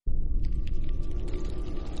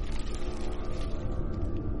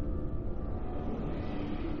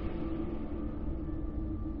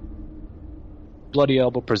Bloody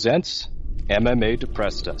Elbow presents MMA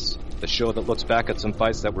Depressed Us, the show that looks back at some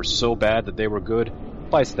fights that were so bad that they were good,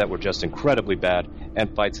 fights that were just incredibly bad,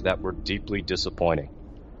 and fights that were deeply disappointing.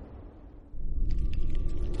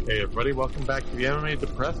 Hey everybody, welcome back to the MMA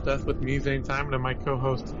Depressed Us with me, Zane Simon, and my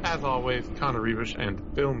co-hosts, as always, Connor Rebish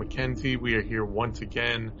and Phil McKenzie. We are here once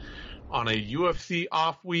again on a UFC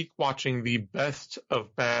off week, watching the best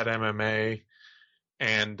of bad MMA.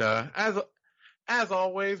 And as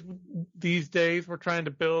always, these days we're trying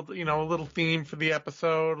to build, a little theme for the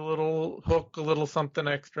episode, a little hook, a little something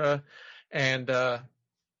extra. And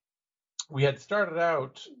we had started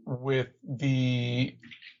out with the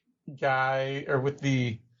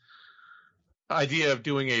idea of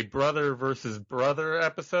doing a brother versus brother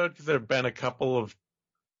episode, because there have been a couple of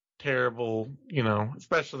terrible,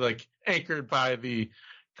 especially like anchored by the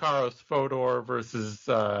Karos Fodor versus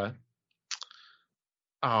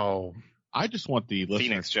I just want the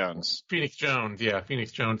Phoenix Jones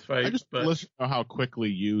fight. I just listen to how quickly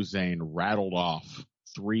you, Zane, rattled off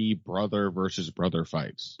 3 brother versus brother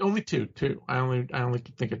fights. Only two. I only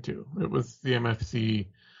could think of 2. It was the MFC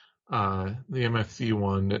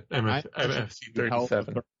one, MFC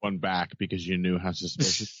 37. The one back because you knew how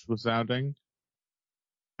suspicious it was sounding,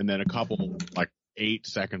 and then a couple, like 8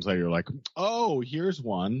 seconds later, you're like, "Oh, here's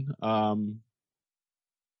one."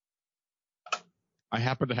 I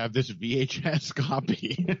happen to have this VHS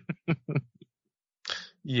copy.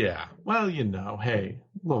 Yeah. Well, hey,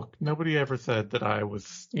 look, nobody ever said that I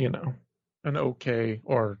was, an okay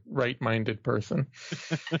or right-minded person.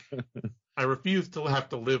 I refuse to have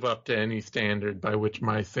to live up to any standard by which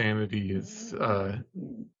my sanity is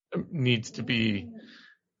needs to be,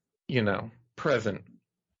 present.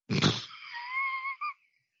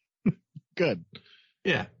 Good.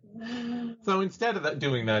 Yeah. So instead of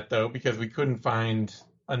doing that, though, because we couldn't find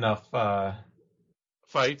enough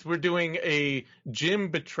fights, we're doing a gym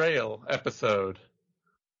betrayal episode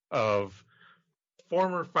of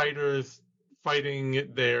former fighters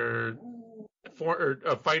fighting their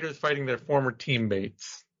fighters fighting their former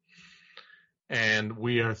teammates. And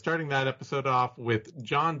we are starting that episode off with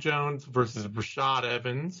Jon Jones versus Rashad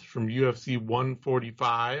Evans from UFC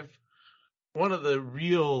 145. One of the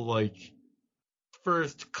real,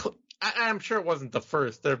 first... I'm sure it wasn't the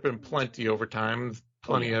first. There have been plenty over time.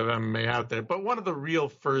 Plenty of MMA out there. But one of the real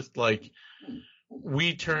first,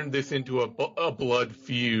 we turned this into a blood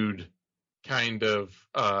feud kind of,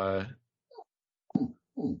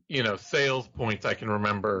 sales points I can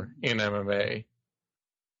remember in MMA.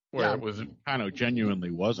 Where it was... kind of genuinely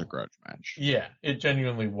was a grudge match. Yeah, it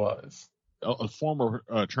genuinely was. A former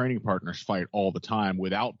training partners fight all the time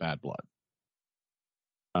without bad blood.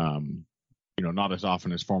 Not as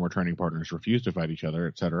often as former training partners refuse to fight each other,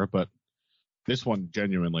 et cetera, but this one,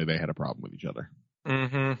 genuinely, they had a problem with each other.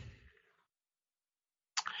 Mm-hmm.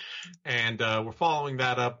 And we're following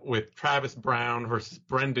that up with Travis Brown versus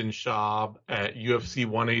Brendan Schaub at UFC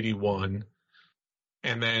 181.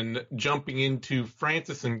 And then jumping into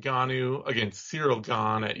Francis Ngannou against Cyril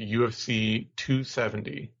Gane at UFC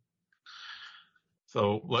 270.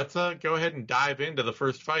 So let's go ahead and dive into the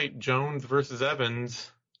first fight, Jones versus Evans.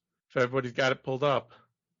 If everybody's got it pulled up.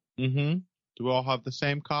 Mm-hmm. Do we all have the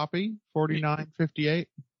same copy? 49.58?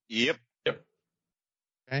 Yep.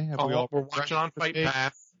 Okay. We're watching on Fight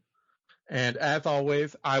Pass. And as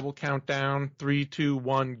always, I will count down 3, 2,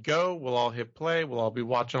 1, go. We'll all hit play. We'll all be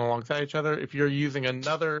watching alongside each other. If you're using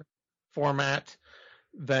another format,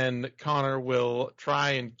 then Connor will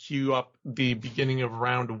try and queue up the beginning of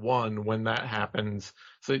round 1 when that happens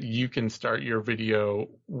so that you can start your video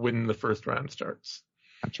when the first round starts.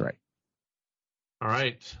 That's right. All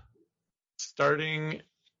right. Starting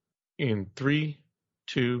in 3,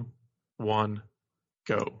 2, 1,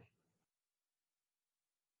 go.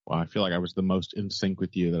 Well, I feel like I was the most in sync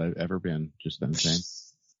with you that I've ever been just then, Shane.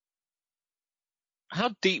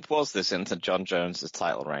 How deep was this into Jon Jones'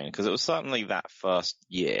 title reign? Because it was certainly that first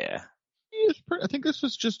year. I think this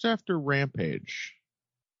was just after Rampage.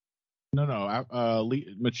 No.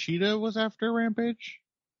 Machida was after Rampage?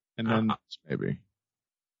 And then maybe.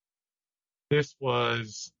 This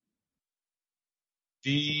was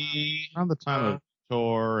around the time of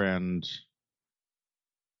Thor and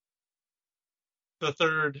the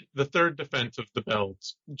third defense of the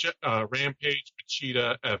belts. Rampage,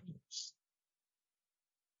 Machida, Evans.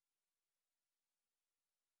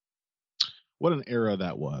 What an era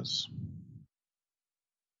that was.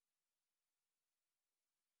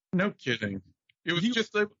 No kidding. It was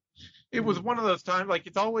it was one of those times,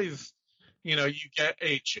 it's always, you get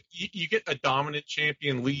a dominant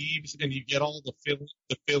champion leaves, and you get all the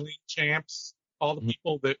filling champs, all the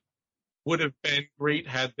people that would have been great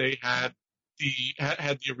had they had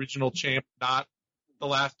had the original champ, not the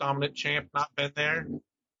last dominant champ, not been there.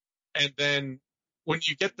 And then when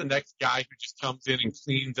you get the next guy who just comes in and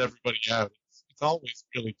cleans everybody out, it's always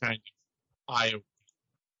really kind of eye-opening.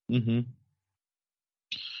 Mm-hmm.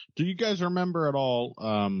 Do you guys remember at all?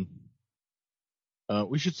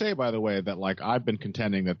 We should say, by the way, that like I've been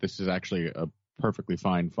contending that this is actually a perfectly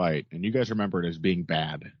fine fight, and you guys remember it as being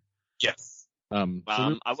bad. Yes. I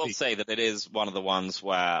will say that it is one of the ones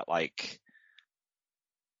where like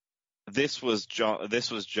this was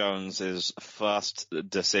Jones's first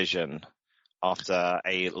decision after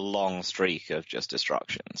a long streak of just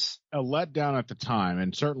destructions. A letdown at the time,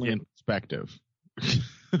 and certainly in perspective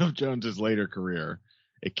of Jones's later career,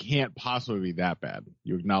 it can't possibly be that bad.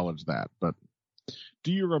 You acknowledge that, but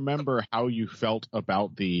do you remember how you felt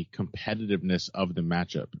about the competitiveness of the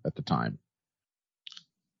matchup at the time?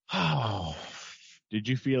 Oh. Did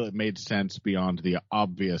you feel it made sense beyond the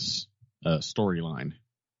obvious storyline?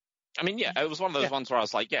 I mean, yeah, it was one of those ones where I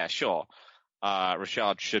was like, yeah, sure.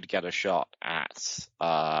 Rashad should get a shot at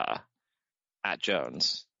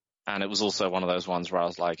Jones. And it was also one of those ones where I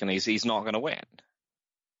was like, and he's not going to win.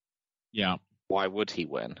 Yeah. Why would he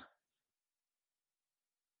win?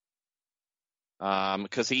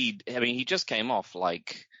 Because he just came off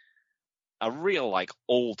like a real like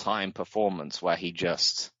all-time performance where he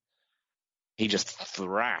just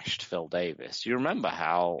thrashed Phil Davis. You remember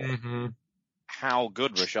how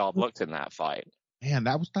good Rashad looked in that fight? Man,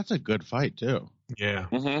 that's a good fight too. Yeah.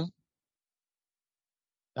 Mm-hmm.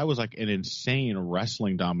 That was like an insane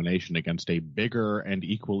wrestling domination against a bigger and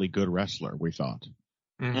equally good wrestler, we thought.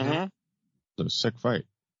 Mm-hmm. It was a sick fight.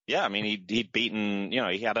 Yeah, I mean, he'd beaten,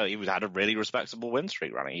 he had a really respectable win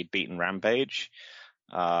streak running. He'd beaten Rampage.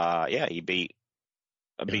 He beat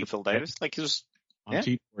Phil Davis. Like he was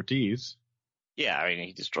Ortiz. Yeah, I mean,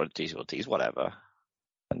 he destroyed Ortiz, whatever.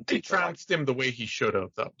 And he trounced him the way he should have,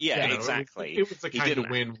 though. Yeah, exactly. It was the kind of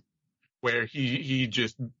win where he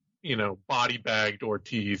just, body bagged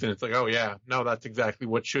Ortiz, and it's like, oh yeah, no, that's exactly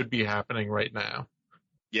what should be happening right now.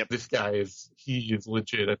 Yep. This guy is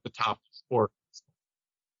legit at the top of the sport.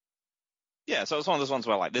 Yeah, so it's one of those ones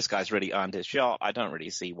where like this guy's really earned his shot. I don't really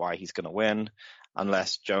see why he's going to win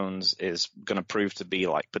unless Jones is going to prove to be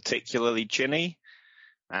like particularly chinny.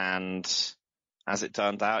 And as it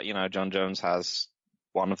turned out, John Jones has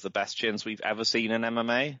one of the best chins we've ever seen in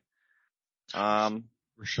MMA.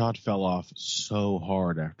 Rashad fell off so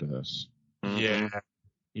hard after this. Yeah.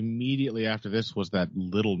 Immediately after this was that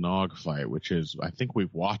Little Nog fight, which is, I think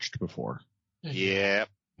we've watched before. Yeah.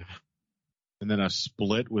 And then a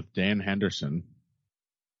split with Dan Henderson,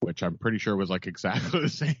 which I'm pretty sure was like exactly the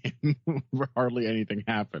same. Hardly anything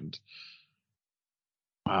happened.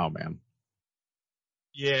 Wow, man.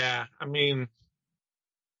 Yeah, I mean,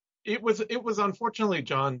 it was unfortunately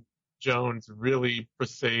John Jones really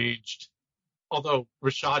presaged, although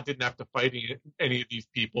Rashad didn't have to fight any of these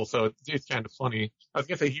people, so it's kind of funny. I was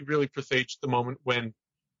going to say he really presaged the moment when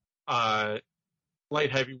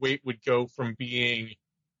light heavyweight would go from being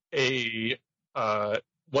a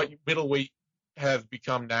what middleweight has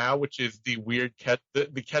become now, which is the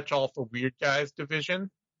catch-all for weird guys division.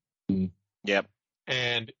 Yep.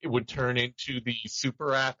 And it would turn into the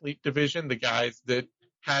super athlete division, the guys that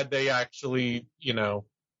had they actually,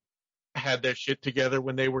 had their shit together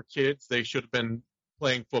when they were kids, they should have been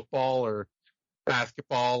playing football or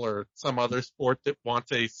basketball or some other sport that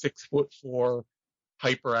wants a 6'4"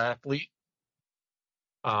 hyper athlete.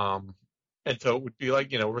 And so it would be like,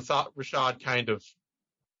 Rashad kind of,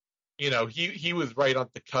 he was right on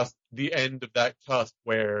the end of that cusp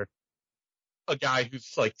where a guy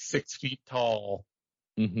who's like 6 feet tall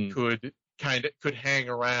could hang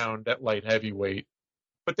around at light heavyweight.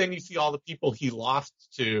 But then you see all the people he lost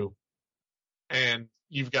to, and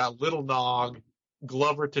you've got Little Nog,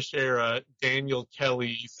 Glover Teixeira, Daniel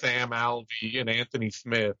Kelly, Sam Alvey, and Anthony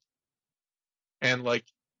Smith. And like,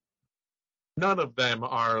 none of them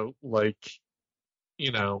are like,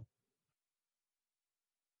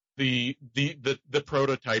 the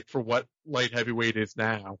prototype for what light heavyweight is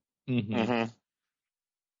now.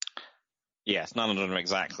 Yes, none of them are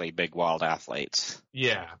exactly big wild athletes.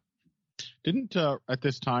 Yeah. Didn't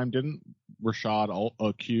Rashad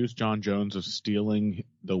accuse John Jones of stealing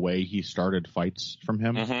the way he started fights from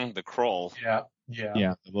him? The crawl. Yeah.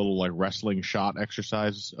 Yeah, the little like wrestling shot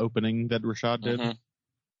exercise opening that Rashad did.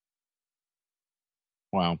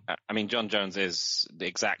 Wow. I mean, John Jones is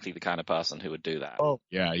exactly the kind of person who would do that. Oh,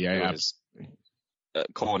 yeah. Who is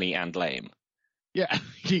corny and lame. Yeah,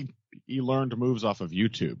 he learned moves off of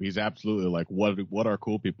YouTube. He's absolutely like, what are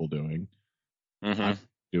cool people doing? I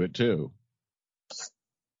do it too.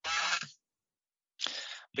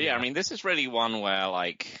 But yeah, I mean, this is really one where,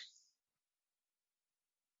 like,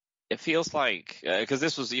 it feels like, because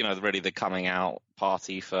this was, really the coming out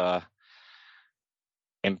party for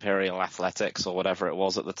Imperial Athletics or whatever it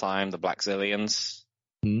was at the time, the Black Zillions.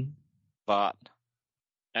 Mm-hmm. But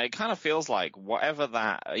it kind of feels like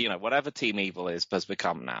whatever Team Evil has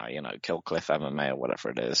become now, Kill Cliff MMA or whatever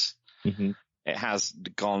it is. Mm-hmm. It has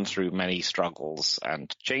gone through many struggles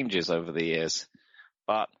and changes over the years,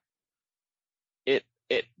 but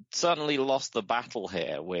it certainly lost the battle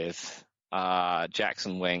here with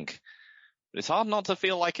Jackson Wink. But it's hard not to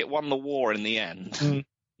feel like it won the war in the end.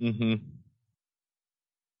 Mm-hmm.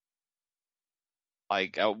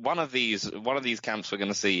 Like one of these camps we're going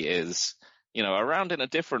to see is, around in a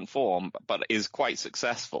different form, but is quite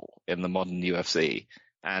successful in the modern UFC.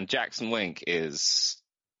 And Jackson Wink is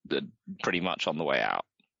pretty much on the way out.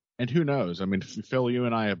 And who knows? I mean, Phil, you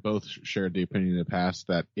and I have both shared the opinion in the past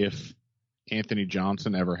that if Anthony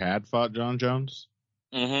Johnson ever had fought John Jones,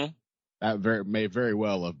 mm-hmm. that may very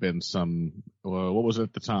well have been some, what was it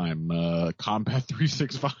at the time? Combat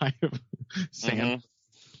 365? Sam? Mm-hmm.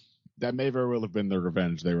 That may very well have been the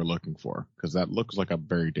revenge they were looking for, because that looks like a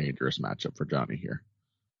very dangerous matchup for Johnny here.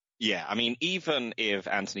 Yeah, I mean, even if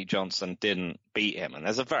Anthony Johnson didn't beat him, and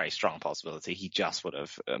there's a very strong possibility he just would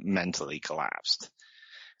have mentally collapsed.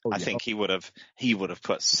 I think he would have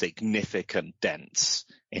put significant dents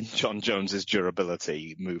in John Jones's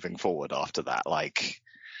durability moving forward after that. Like,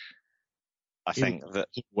 I think that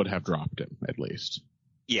he would have dropped him at least.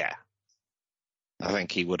 Yeah, I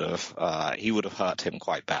think he would have hurt him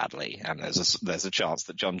quite badly, and there's a chance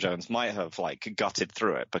that John Jones might have gutted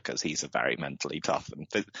through it because he's a very mentally tough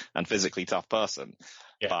and physically tough person,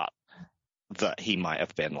 but that he might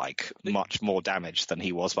have been much more damaged than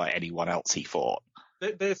he was by anyone else he fought.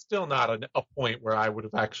 There's still not a point where I would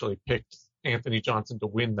have actually picked Anthony Johnson to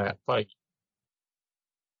win that fight,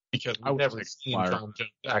 because we've never seen John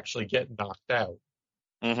Jones actually get knocked out.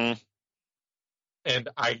 Mm-hmm. And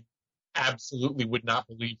I absolutely would not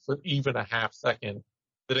believe for even a half second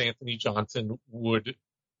that Anthony Johnson would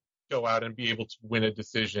go out and be able to win a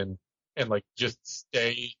decision and just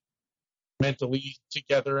stay mentally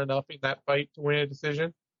together enough in that fight to win a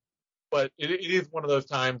decision. But it is one of those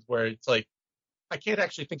times where it's I can't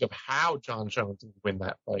actually think of how John Jones would win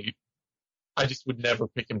that fight. I just would never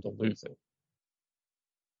pick him to lose it.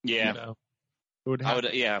 Yeah.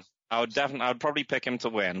 I would probably pick him to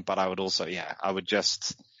win, but I would also,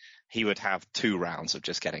 he would have 2 rounds of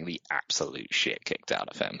just getting the absolute shit kicked out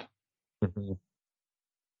of him. Mm-hmm.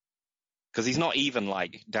 Because he's not even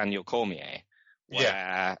like Daniel Cormier,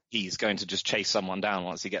 where he's going to just chase someone down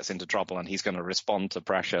once he gets into trouble and he's going to respond to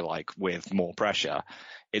pressure with more pressure.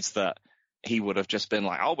 It's that he would have just been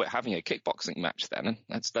oh, we're having a kickboxing match then.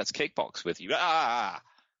 Let's kickbox with you. Ah!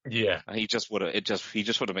 Yeah. And he just would have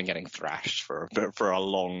been getting thrashed for a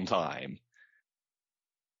long time.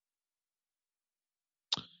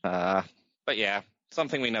 But yeah,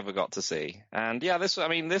 something we never got to see. And yeah, this was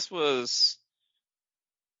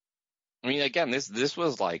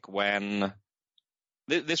when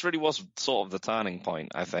this really was sort of the turning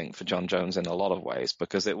point, I think, for John Jones in a lot of ways,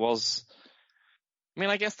 because it was,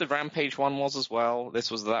 I guess the Rampage one was as well.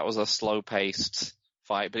 That was a slow-paced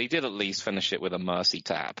fight, but he did at least finish it with a mercy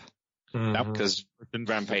tap. Mm-hmm. Because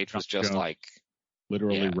Rampage was just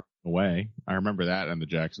literally running away. I remember that in the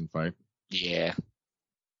Jackson fight. Yeah.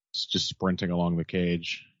 It's just sprinting along the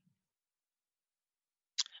cage.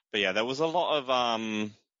 But yeah, there was a lot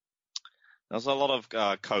of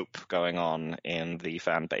cope going on in the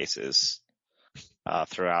fan bases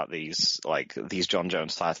throughout these John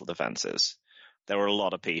Jones title defenses. There were a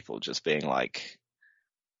lot of people just being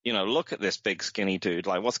look at this big skinny dude.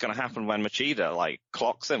 What's going to happen when Machida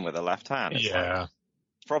clocks him with a left hand? It's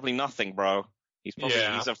it's probably nothing, bro. He's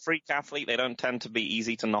a freak athlete. They don't tend to be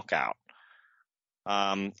easy to knock out.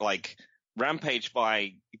 Rampage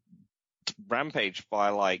by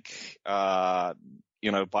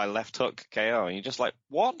by left hook KO, and you're just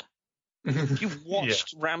what? You've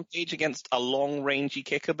watched Rampage against a long rangy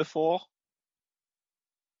kicker before?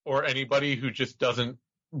 Or anybody who just doesn't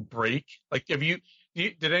break? Did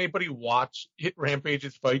anybody watch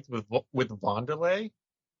Rampage's fights with Wanderlei?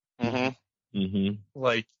 Mm-hmm.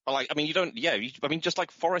 Mm-hmm. You don't. Just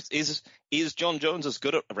like Forrest is John Jones as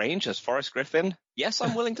good at range as Forrest Griffin? Yes,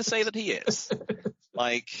 I'm willing to say that he is.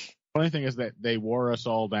 Funny thing is that they wore us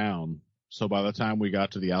all down. So by the time we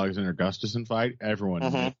got to the Alexander Gustafsson fight, everyone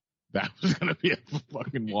knew that was going to be a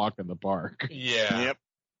fucking walk in the park. Yeah.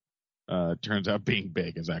 Yep. Turns out being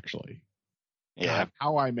big is actually. Yeah. God,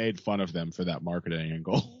 how I made fun of them for that marketing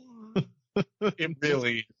angle. It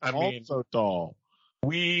really, so tall.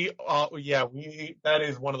 that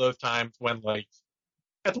is one of those times when, like,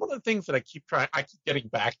 that's one of the things that I keep getting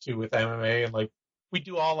back to with MMA, and, like, we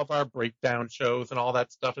do all of our breakdown shows and all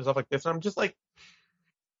that stuff and stuff like this, and I'm just like,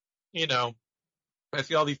 I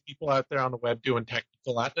see all these people out there on the web doing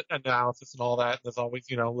technical analysis and all that, and there's always,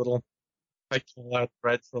 little, like, pull out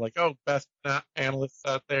threads for, like, oh, best analysts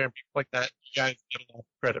out there and people like that. You guys get a lot of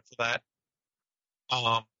credit for that.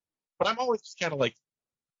 But I'm always just kind of like,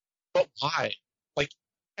 but why? Like,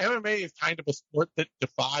 MMA is kind of a sport that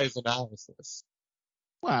defies analysis.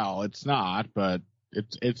 Well, it's not, but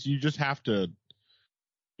it's you just have to.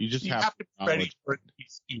 You have to be ready for it to be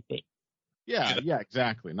stupid. Yeah,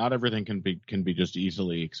 exactly. Not everything can be just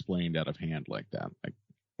easily explained out of hand like that. Like,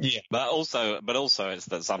 yeah, but also it's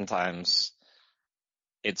that sometimes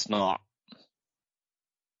it's not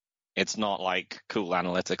like cool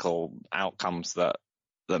analytical outcomes that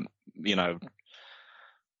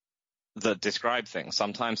describe things.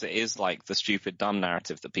 Sometimes it is like the stupid dumb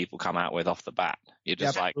narrative that people come out with off the bat. You're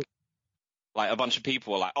just like a bunch of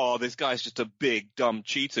people are like, oh, this guy's just a big dumb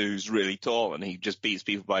cheater who's really tall and he just beats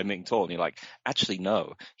people by being tall. And you're like, actually,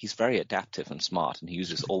 no, he's very adaptive and smart and he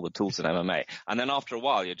uses all the tools in MMA. And then after a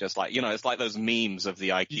while, you're just like, it's like those memes of the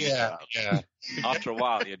IQ. Yeah. After a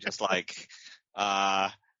while, you're just like, no,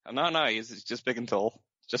 he's just big and tall.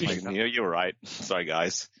 Just making you were right. Sorry,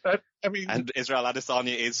 guys. And Israel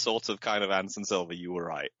Adesanya is sort of kind of Anderson Silva. You were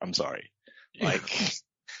right. I'm sorry. Like,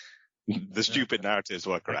 the stupid narratives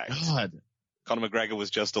were correct. God. Conor McGregor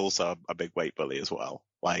was just also a big weight bully as well.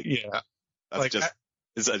 Like, that's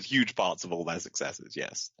it's a huge parts of all their successes.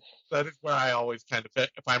 Yes. That is where I always kind of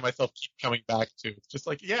find myself keep coming back to. It's just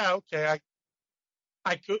like, yeah, okay,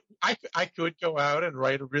 I could go out and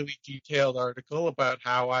write a really detailed article about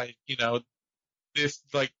how this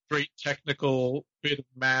like great technical bit of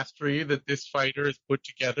mastery that this fighter has put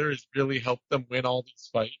together has really helped them win all these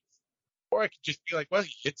fights. Or I could just be like, well,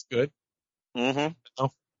 he hits good. Mm-hmm.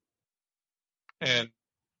 And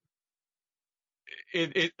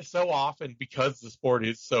it so often, because the sport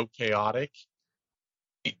is so chaotic,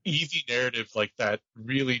 easy narratives like that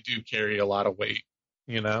really do carry a lot of weight,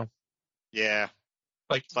 Yeah.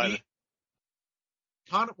 Like, what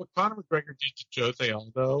Conor McGregor did to Jose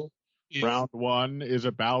Aldo. Round 1 is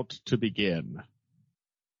about to begin.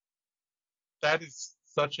 That is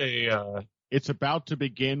such a... It's about to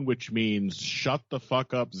begin, which means shut the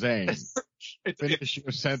fuck up, Zane. Finish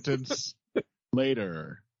your sentence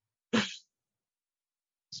later.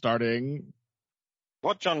 Starting.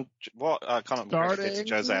 What Conor McGregor did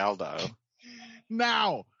to Jose Aldo?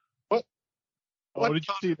 Now. What did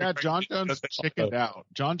you see that? John Jones chickened out.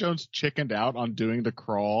 John Jones chickened out on doing the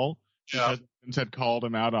crawl because Vince had called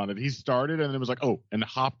him out on it. He started and it was like, and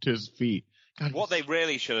hopped his feet. God, what they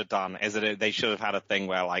really should have done is that they should have had a thing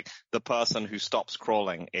where, like, the person who stops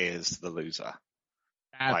crawling is the loser.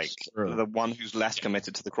 That's true. The one who's less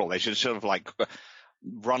committed to the crawl. They should have, like,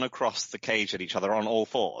 run across the cage at each other on all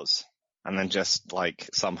fours and then just, like,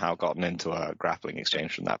 somehow gotten into a grappling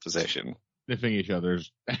exchange from that position. Sniffing each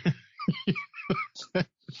other's...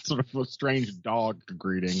 sort of a strange dog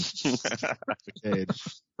greeting. The cage.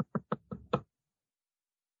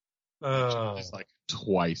 It's like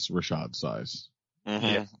twice Rashad's size. Mm-hmm.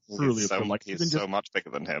 Yeah, truly, he's so much bigger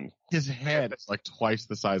than him. His head is like twice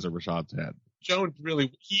the size of Rashad's head. Jones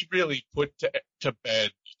really put to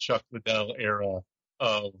bed the Chuck Liddell era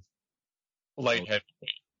of light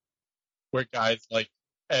heavyweight, where guys like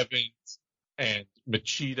Evans and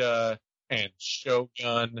Machida and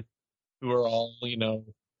Shogun, who are all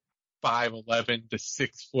 5'11" to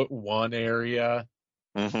 6'1" area,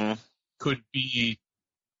 could be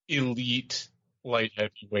elite light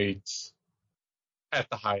heavyweights at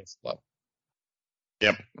the highest level.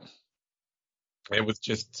 Yep. It was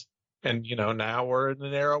just, and now we're in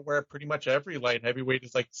an era where pretty much every light heavyweight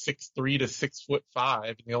is like 6'3" to 6'5",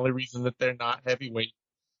 and the only reason that they're not heavyweight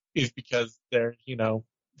is because they're,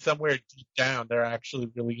 somewhere deep down they're actually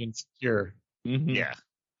really insecure. Mm-hmm. Yeah.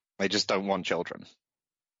 They just don't want children.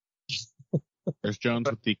 There's Jones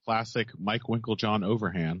with the classic Mike Winklejohn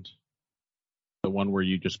overhand. The one where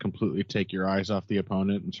you just completely take your eyes off the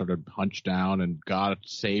opponent and sort of hunch down and God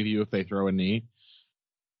save you if they throw a knee.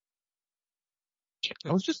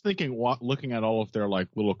 I was just thinking, looking at all of their like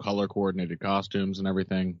little color coordinated costumes and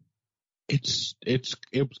everything, it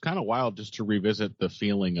was kind of wild just to revisit the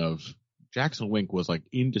feeling of Jackson Wink was like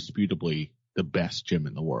indisputably the best gym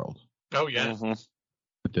in the world. Oh yeah. Mm-hmm.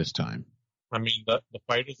 At this time. I mean, the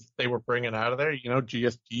fighters they were bringing out of there,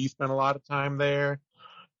 GSP spent a lot of time there.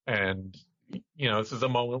 And, this is a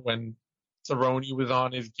moment when Cerrone was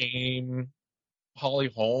on his game.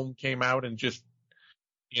 Holly Holm came out and just,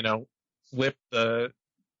 flipped the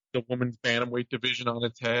the women's bantamweight division on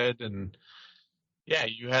its head, and yeah,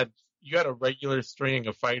 you had a regular string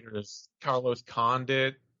of fighters, Carlos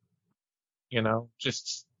Condit,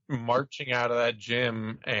 just marching out of that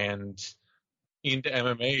gym and into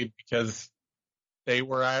MMA because they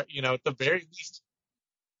were, at the very least,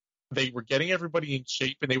 they were getting everybody in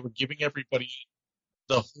shape and they were giving everybody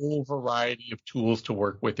the whole variety of tools to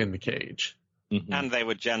work with in the cage. Mm-hmm. And they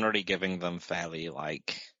were generally giving them fairly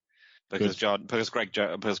because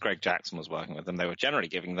Greg Jackson was working with them, they were generally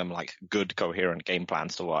giving them good coherent game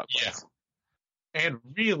plans to work with. And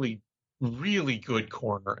really, really good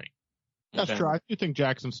cornering. That's true. I do think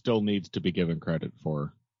Jackson still needs to be given credit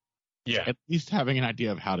for at least having an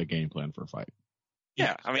idea of how to game plan for a fight.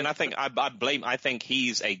 Yeah, I mean, I think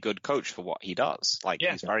he's a good coach for what he does.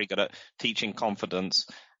 He's very good at teaching confidence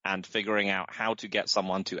and figuring out how to get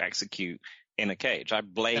someone to execute in a cage. I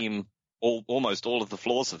blame almost all of the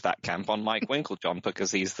flaws of that camp on Mike Winklejohn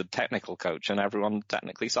because he's the technical coach and everyone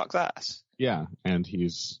technically sucks ass. Yeah, and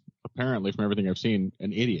he's apparently, from everything I've seen,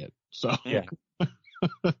 an idiot. So yeah.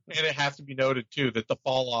 And it has to be noted too that the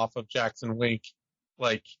fall off of Jackson Wink,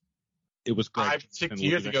 it was 5-6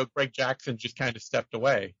 years ago, Greg Jackson just kind of stepped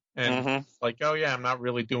away and oh yeah, I'm not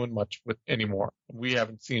really doing much with anymore. We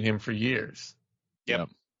haven't seen him for years. Yep.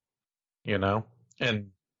 And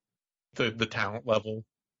the talent level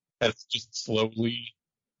has just slowly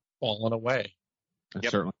fallen away. And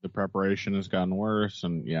certainly the preparation has gotten worse,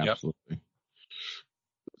 and absolutely.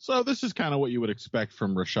 So this is kind of what you would expect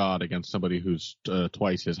from Rashad against somebody who's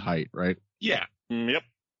twice his height, right? Yeah. Yep.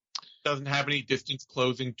 Doesn't have any distance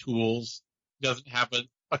closing tools. Doesn't have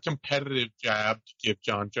a competitive jab to give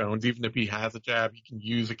John Jones. Even if he has a jab he can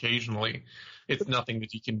use occasionally, it's nothing that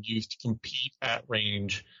he can use to compete at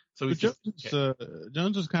range. So he's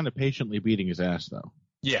Jones is kind of patiently beating his ass, though.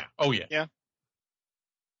 Yeah. Oh, yeah. Yeah.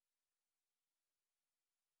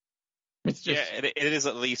 It's just it is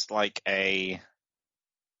at least an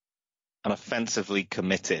offensively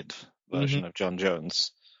committed version of John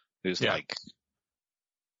Jones, who's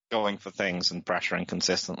going for things and pressuring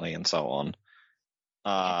consistently and so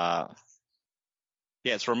on.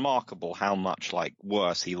 It's remarkable how much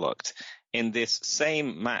worse he looked in this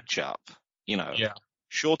same matchup.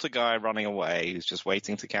 Shorter guy running away who's just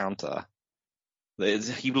waiting to counter.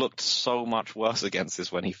 He looked so much worse against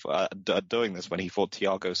this when he doing this when he fought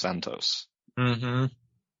Thiago Santos. Mm-hmm.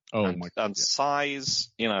 Oh and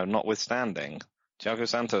size, notwithstanding, Thiago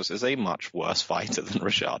Santos is a much worse fighter than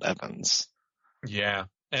Rashad Evans. Yeah,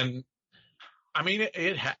 and I mean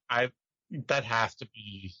that has to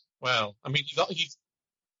be. Well, I mean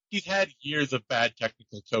he's had years of bad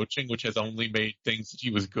technical coaching, which has only made things that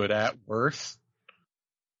he was good at worse.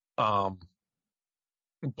 But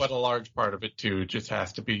a large part of it too just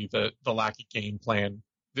has to be the lack of game plan,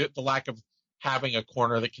 the lack of having a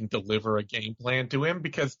corner that can deliver a game plan to him,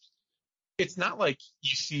 because it's not like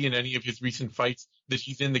you see in any of his recent fights that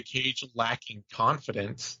he's in the cage lacking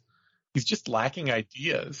confidence. He's just lacking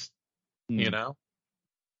ideas, It's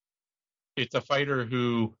a fighter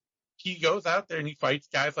who he goes out there and he fights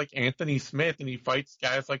guys like Anthony Smith and he fights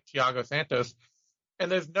guys like Thiago Santos,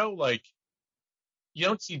 and there's no you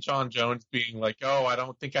don't see John Jones being oh, I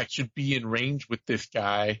don't think I should be in range with this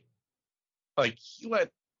guy. He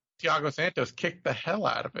let Thiago Santos kick the hell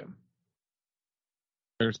out of him.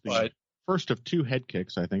 There's the first of 2 head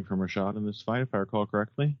kicks, I think, from Rashad in this fight, if I recall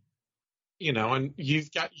correctly. And he's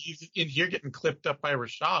in here getting clipped up by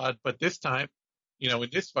Rashad, but this time, in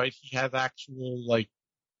this fight, he has actual,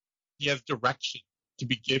 he has direction to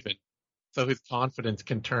be given, so his confidence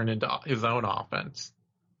can turn into his own offense.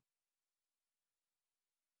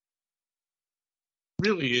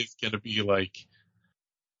 Really is going to be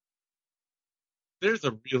there's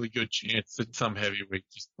a really good chance that some heavyweight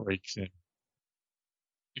just breaks in.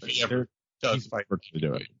 If he ever does fight to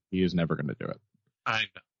do it. He is never going to do it. I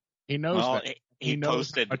know. He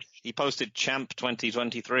knows that. He posted Champ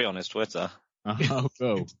 2023 on his Twitter.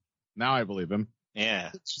 Oh, now I believe him. Yeah.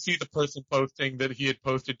 Did you see the person posting that he had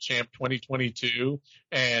posted Champ 2022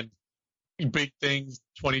 and Big Things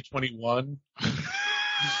 2021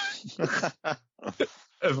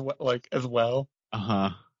 as well?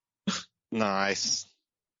 Uh-huh. Nice.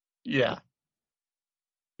 Yeah.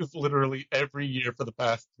 It's literally every year for the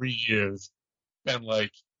past 3 years been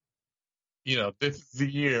this is the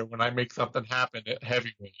year when I make something happen at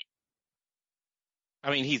heavyweight. I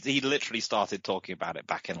mean, he literally started talking about it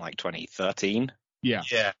back in 2013. Yeah.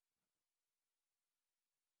 Yeah.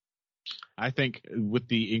 I think with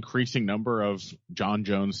the increasing number of John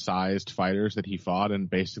Jones-sized fighters that he fought and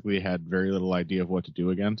basically had very little idea of what to do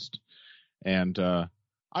against, and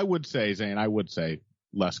I would say, Zane,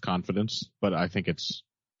 less confidence, but I think it's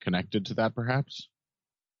connected to that, perhaps.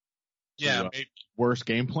 Yeah, maybe. Worse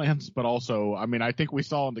game plans, but also, I mean, I think we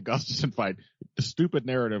saw in the Gustafsson fight, the stupid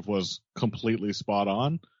narrative was completely spot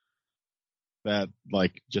on. That,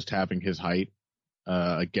 like, just having his height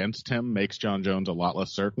against him makes John Jones a lot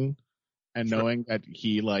less certain. And knowing that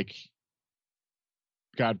he, like,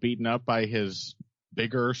 got beaten up by his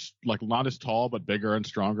bigger, like, not as tall, but bigger and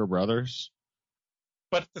stronger brothers.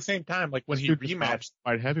 But at the same time, like, when he rematched...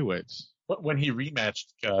 Fight heavyweights. But when he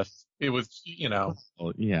rematched Gus, it was, you know...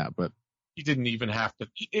 Well, yeah, but... He didn't even have to...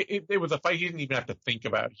 It was a fight he didn't even have to think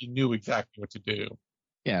about. He knew exactly what to do.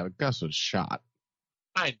 Yeah, but Gus was shot.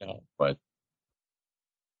 I know, but...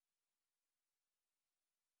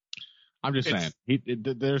 I'm just saying,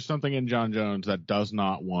 there's something in John Jones that does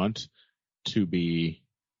not want to be,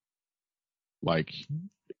 like,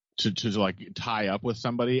 to like tie up with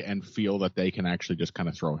somebody and feel that they can actually just kind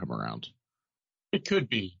of throw him around. It could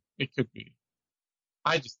be.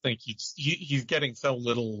 I just think he's getting so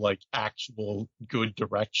little, like, actual good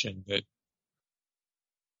direction that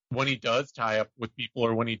when he does tie up with people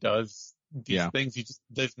or when he does these things,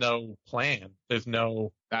 there's no plan. There's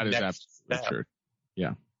no that is next absolutely step. true.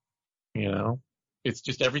 Yeah. You know, it's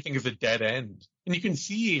just everything is a dead end. And you can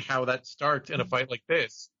see how that starts in a fight like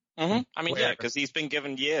this. Mm-hmm. I mean, yeah, because he's been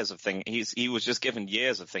given years of he was just given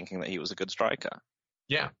years of thinking that he was a good striker.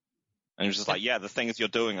 Yeah. And he was just like, yeah, the things you're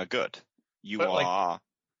doing are good. You are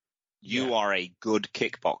a good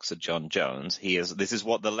kickboxer, John Jones. This is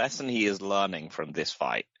what the lesson he is learning from this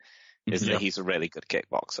fight is that he's a really good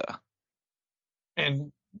kickboxer.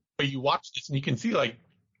 But you watch this and you can see, like,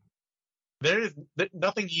 there is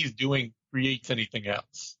nothing he's doing creates anything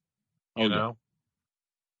else. You know?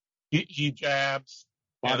 He jabs.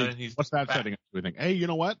 What's that setting up? We think, hey, you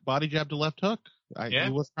know what? Body jab to left hook. He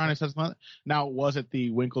was trying to set something. Now, was it the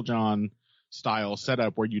Winklejohn style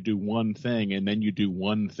setup where you do one thing and then you do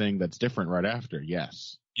one thing that's different right after?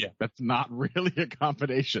 Yes. Yeah. That's not really a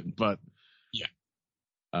combination, but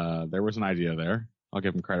there was an idea there. I'll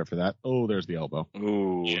give him credit for that. Oh, there's the elbow.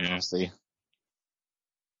 Ooh, nasty.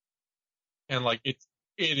 And, like, it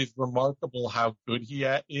is remarkable how good he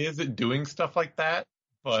is at doing stuff like that,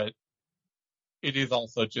 but it is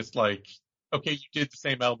also just like, okay, you did the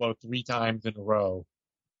same elbow 3 times in a row.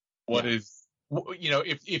 What is, you know,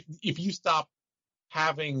 if you stop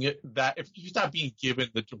having that, if you stop being given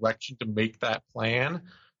the direction to make that plan,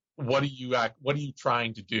 what are you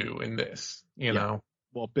trying to do in this, you know?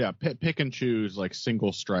 Well, pick and choose, like,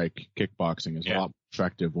 single strike kickboxing is a lot more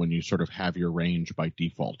effective when you sort of have your range by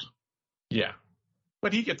default. Yeah.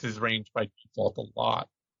 But he gets his range by default a lot.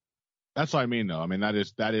 That's what I mean, though. I mean, that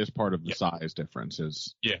is part of the size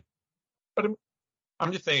differences. Yeah. But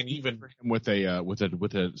I'm just saying, even with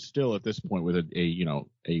a still at this point with a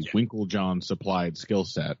Winklejohn supplied skill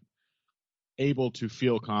set, able to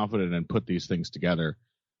feel confident and put these things together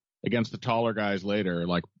against the taller guys later,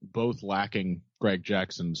 like both lacking Greg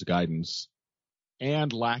Jackson's guidance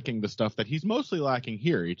and lacking the stuff that he's mostly lacking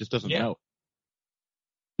here. He just doesn't know.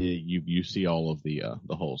 You see all of the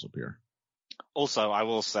holes appear. Also, I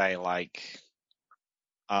will say, like,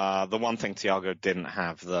 the one thing Thiago didn't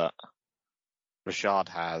have that Rashad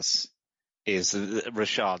has is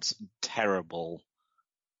Rashad's terrible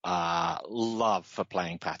love for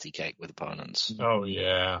playing patty cake with opponents. Oh,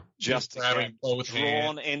 yeah. Just having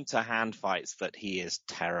drawn into hand fights that he is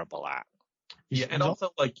terrible at. Yeah, and also,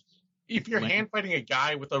 like, if you're hand fighting a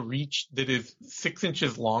guy with a reach that is 6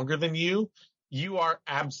 inches longer than you, you are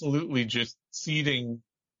absolutely just ceding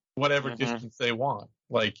whatever distance they want.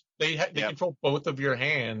 Like, they control both of your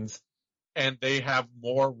hands, and they have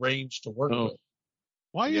more range to work with.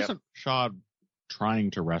 Why isn't Rashad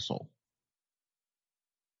trying to wrestle?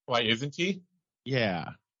 Why isn't he? Yeah.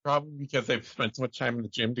 Probably because they've spent so much time in the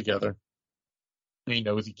gym together. And he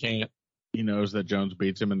knows he can't. He knows that Jones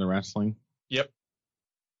beats him in the wrestling? Yep.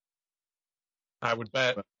 I would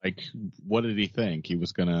bet. But, like, what did he think? He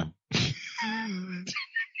was gonna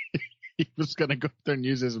he was gonna go there and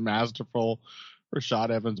use his masterful Rashad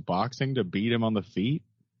Evans boxing to beat him on the feet?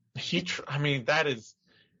 I mean, that is...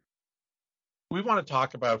 We want to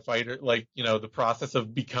talk about fighter, like, you know, the process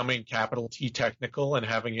of becoming capital T technical and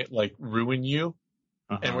having it, like, ruin you.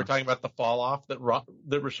 And we're talking about the fall off that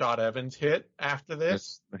Rashad Evans hit after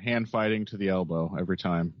this. The hand fighting to the elbow every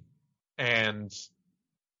time. And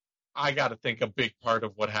I got to think a big part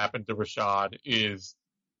of what happened to Rashad is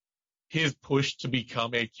his push to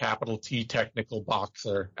become a capital T technical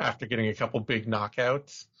boxer after getting a couple big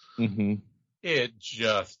knockouts. Mm-hmm. It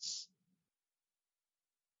just...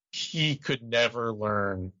 He could never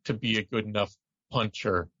learn to be a good enough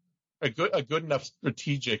puncher, a good enough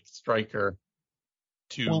strategic striker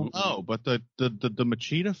to. Well, no, but the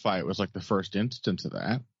Machida fight was like the first instance of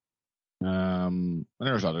that. And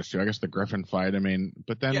there was others too. I guess the Griffin fight. I mean,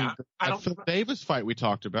 but then the Phil Davis fight we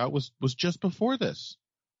talked about was just before this.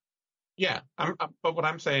 Yeah, but what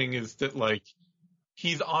I'm saying is that like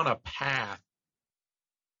he's on a path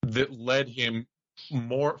that led him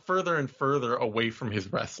further and further away from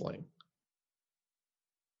his wrestling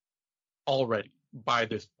already by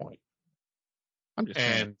this point. I'm just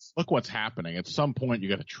saying, look what's happening. At some point, you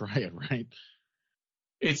got to try it, right?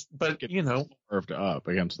 Served up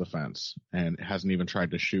against the fence and hasn't even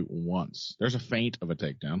tried to shoot once. There's a feint of a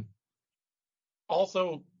takedown.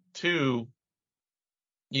 Also, too,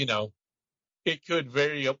 it could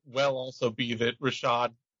very well also be that Rashad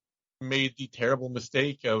made the terrible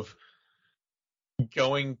mistake of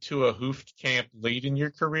going to a Hooft camp late in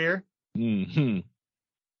your career,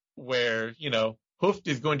 where, Hooft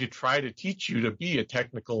is going to try to teach you to be a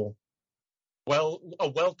technical,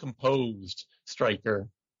 well-composed striker.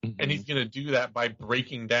 Mm-hmm. And he's going to do that by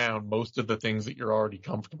breaking down most of the things that you're already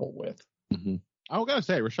comfortable with. Mm-hmm. I gotta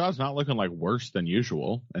say, Rashad's not looking like worse than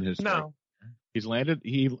usual in his. No, he's landed.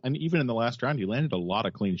 And even in the last round, he landed a lot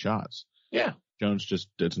of clean shots. Yeah, Jones just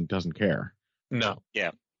doesn't care. No.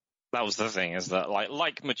 Yeah, that was the thing. Is that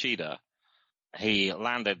like Machida, he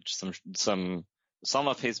landed some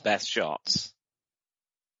of his best shots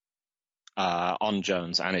on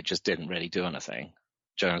Jones, and it just didn't really do anything.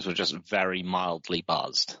 Jones was just very mildly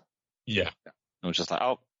buzzed. Yeah. It was just like,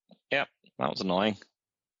 oh, yeah, that was annoying.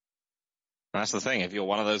 And that's the thing. If you're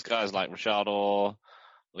one of those guys like Rashad or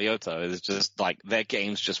Lyoto, it's just like their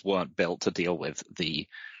games just weren't built to deal with the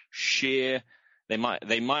sheer. They might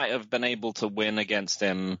have been able to win against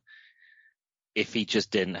him if he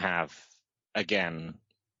just didn't have, again,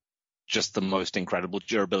 just the most incredible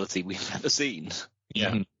durability we've ever seen.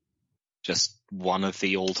 Yeah. Just one of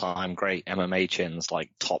the all-time great MMA chins,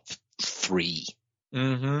 like top 3.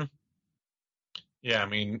 Mm-hmm. Yeah, I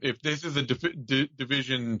mean, if this is a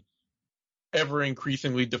division ever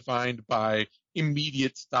increasingly defined by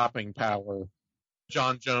immediate stopping power,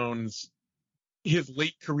 John Jones, his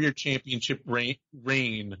late career championship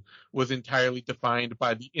reign was entirely defined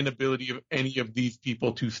by the inability of any of these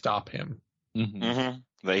people to stop him. Mm-hmm.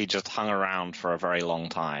 Mm-hmm. That he just hung around for a very long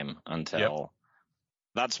time until... Yep.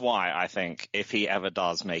 That's why I think if he ever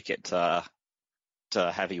does make it to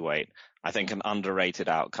heavyweight, I think an underrated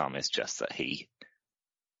possible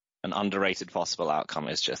outcome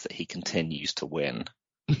is just that he continues to win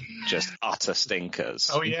just utter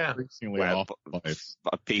stinkers. Oh yeah,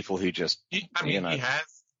 people who just he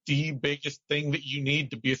has the biggest thing that you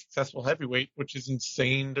need to be a successful heavyweight, which is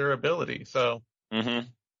insane durability. So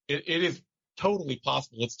it is totally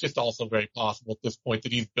possible. It's just also very possible at this point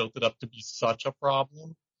that he's built it up to be such a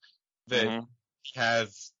problem that he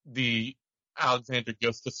has the Alexander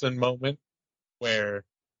Gustafsson moment where,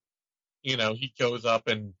 he goes up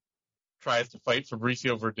and tries to fight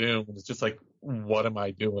Fabricio Verdum and it's just like, what am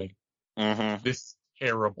I doing? This is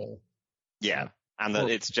terrible. Yeah. And that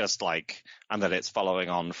it's just like, and that it's following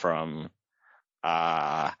on from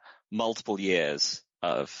multiple years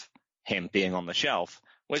of him being on the shelf,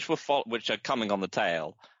 which are coming on the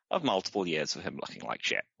tail of multiple years of him looking like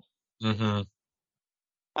shit. Mm-hmm.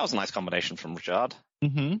 That was a nice combination from Richard.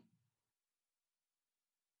 Mm-hmm.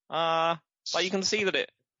 But you can see that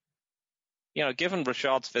given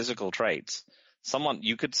Richard's physical traits,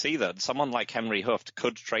 you could see that someone like Henry Hooft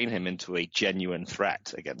could train him into a genuine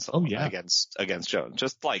threat against Jones.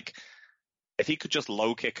 Just like, if he could just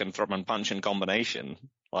low kick and throw and punch in combination,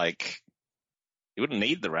 like, he wouldn't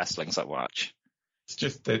need the wrestling so much. It's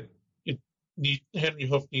just that Henry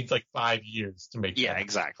Hooft needs like 5 years to make. Yeah,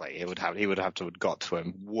 exactly. He would have to have got to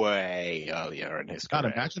him way earlier in his career.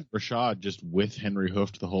 God, imagine Rashad just with Henry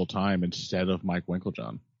Hooft the whole time instead of Mike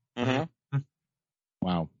Winklejohn. Mm-hmm.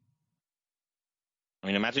 Wow. I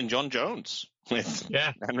mean, imagine John Jones with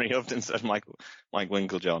Henry Hooft instead of Mike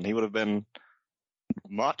Winklejohn. He would have been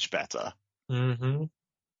much better. Mm-hmm.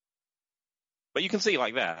 But you can see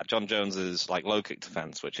like that, John Jones's like low kick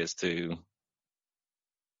defense, which is to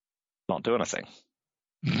not do anything.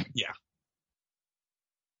 Yeah.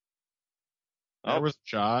 There was a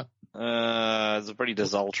shot. It's a pretty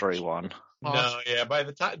desultory one. No, yeah. By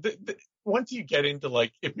the time, once you get into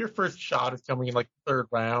like, if your first shot is coming in like the third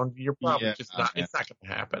round, you're probably just not. It's not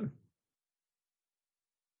going to happen.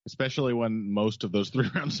 Especially when most of those 3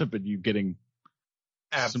 rounds have been you getting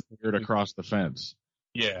smeared across the fence.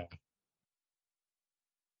 Yeah.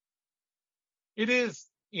 It is,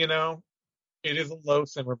 it is a low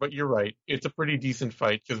simmer, but you're right. It's a pretty decent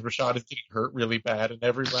fight because Rashad is getting hurt really bad, and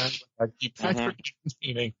every round keeps pretty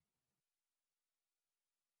entertaining.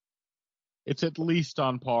 It's at least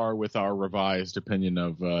on par with our revised opinion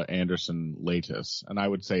of Anderson Latis, and I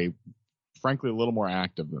would say, frankly, a little more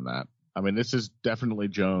active than that. I mean, this is definitely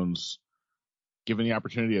Jones, given the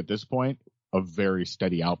opportunity at this point, a very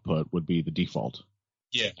steady output would be the default.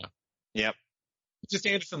 Yeah. Yep. Just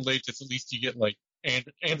Anderson Latis, at least you get like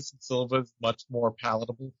Anderson Silva's much more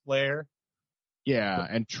palatable flair. Yeah,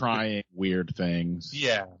 and trying weird things.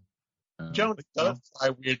 Yeah. Jones does try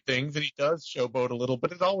weird things, and he does showboat a little,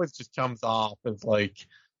 but it always just comes off as like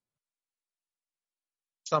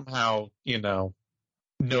somehow, no.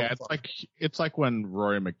 Yeah, it's like when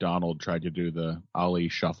Rory McDonald tried to do the Ali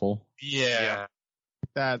shuffle. Yeah.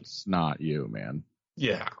 That's not you, man.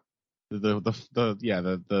 Yeah.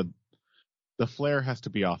 The flair has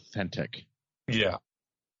to be authentic. Yeah.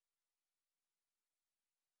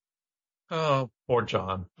 Oh, poor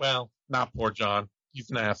John. Well, not poor John. He's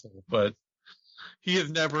an asshole, but he has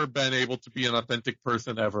never been able to be an authentic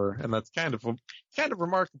person ever, and that's kind of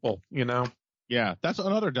remarkable, Yeah, that's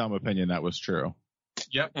another dumb opinion that was true.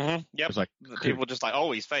 Yep. Mm-hmm. Yep. It's like people just like,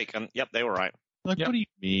 oh, he's fake, and yep, they were right. Like, Yep. What do you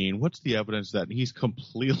mean? What's the evidence that he's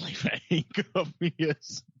completely fake? He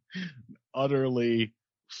is utterly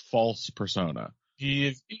false persona.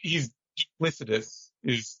 He's duplicitous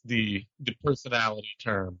is the personality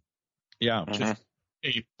term. Yeah, Just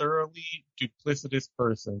a thoroughly duplicitous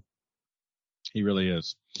person. he really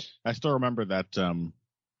is. I still remember that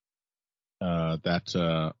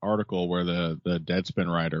article where the Deadspin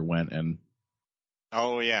writer went and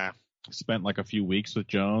Oh yeah. spent like a few weeks with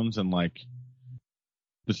Jones, and like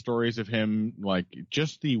the stories of him, like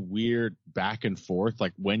just the weird back and forth.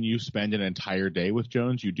 Like when you spend an entire day with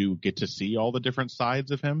Jones, you do get to see all the different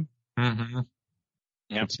sides of him. Mm-hmm.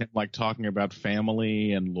 Yep. It's him like talking about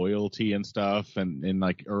family and loyalty and stuff. And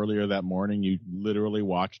like earlier that morning, you literally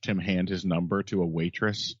watched him hand his number to a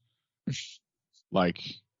waitress. Like,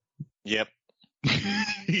 Yep.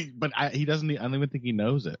 but he doesn't. I don't even think he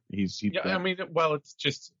knows it. I mean, well, it's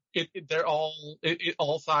just they're all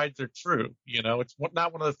all sides are true. It's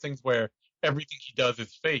not one of those things where everything he does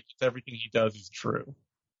is fake. It's everything he does is true.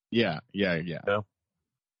 Yeah. Yeah.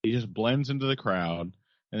 He just blends into the crowd,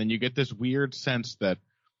 and then you get this weird sense that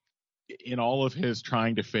in all of his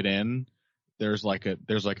trying to fit in, there's like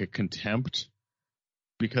a contempt,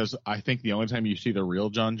 because I think the only time you see the real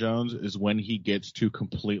John Jones is when he gets to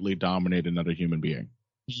completely dominate another human being.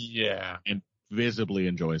 Yeah. And visibly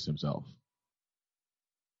enjoys himself.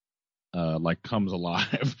 Like comes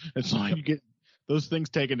alive. It's like you get those things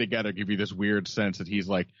taken together, give you this weird sense that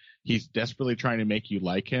he's desperately trying to make you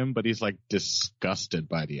like him, but he's like disgusted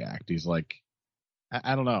by the act. He's like,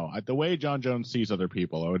 I don't know. The way John Jones sees other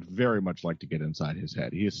people, I would very much like to get inside his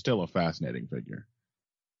head. He is still a fascinating figure.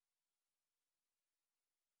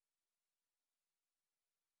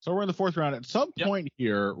 So we're in the fourth round. At some point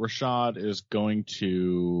here, Rashad is going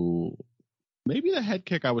to... Maybe the head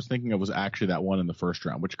kick I was thinking of was actually that one in the first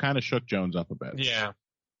round, which kind of shook Jones up a bit. Yeah.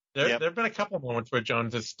 There have been a couple of moments where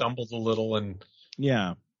Jones has stumbled a little and...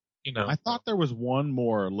 Yeah. I thought there was one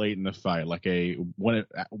more late in the fight, like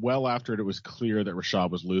well after it was clear that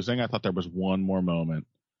Rashad was losing. I thought there was one more moment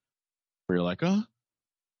where you're like, oh.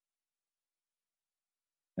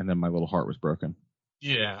 And then my little heart was broken.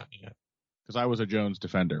 Yeah. Because I was a Jones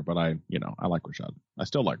defender, but I like Rashad. I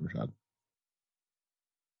still like Rashad.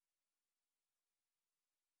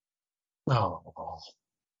 Oh.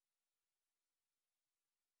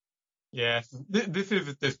 Yeah, this is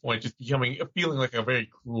at this point just feeling like a very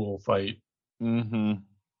cruel fight. Mm-hmm.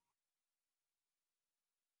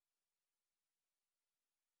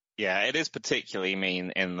 Yeah, it is particularly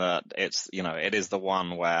mean in that it's, it is the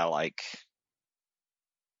one where like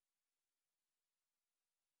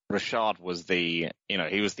Rashad was he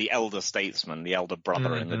was the elder statesman, the elder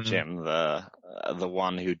brother in the gym, the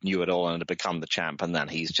one who knew it all and had become the champ, and then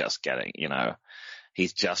he's just getting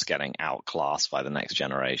outclassed by the next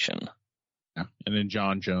generation. Yeah. And in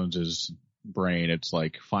John Jones's brain, it's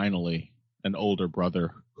like, finally, an older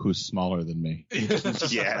brother who's smaller than me.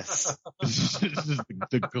 Yes. This is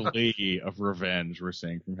the glee of revenge we're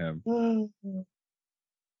seeing from him.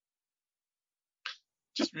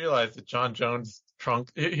 Just realized that John Jones'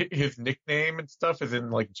 trunk, his nickname and stuff is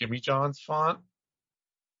in like Jimmy John's font.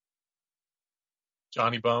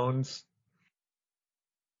 Johnny Bones.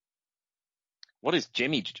 What is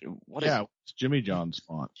Jimmy? It's Jimmy John's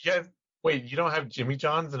font. Yeah. Wait, you don't have Jimmy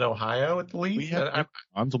John's in Ohio at least? We have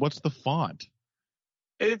John's. What's the font?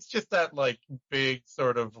 It's just that like big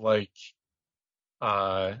sort of like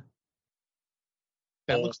that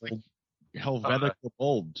looks like Helvetica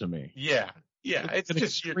bold to me. Yeah. Yeah, it's an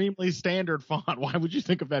just extremely standard font. Why would you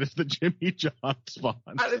think of that as the Jimmy John's font?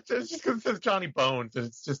 It's just because it says Johnny Bones, and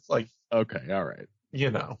it's just like, Okay, all right.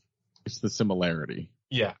 It's the similarity.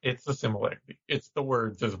 Yeah, it's the similarity. It's the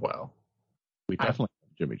words as well. We definitely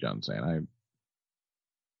have Jimmy John's saying.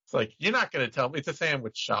 It's like, you're not going to tell me it's a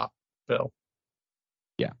sandwich shop, Phil.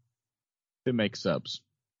 Yeah, they make subs.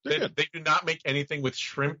 They do not make anything with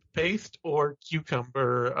shrimp paste or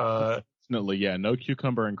cucumber. Definitely, no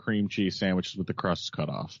cucumber and cream cheese sandwiches with the crusts cut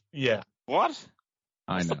off. Yeah. What?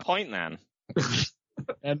 I What's know. the point then?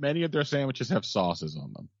 And many of their sandwiches have sauces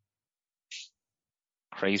on them.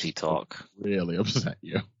 Crazy talk. Really upset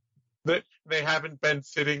you. They haven't been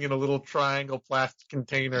sitting in a little triangle plastic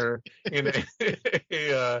container in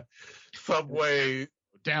a Subway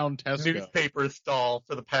down Tesco newspaper stall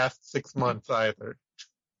for the past 6 months either.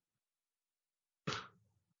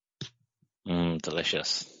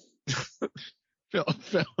 Delicious. Phil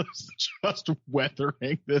is just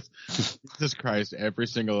weathering this. Jesus Christ, every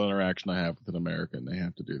single interaction I have with an American, they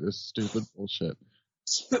have to do this stupid bullshit.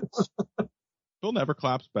 Phil never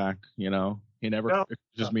claps back, He never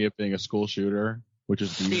accuses me of being a school shooter, which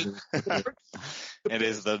is usually it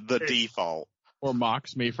is the default. Or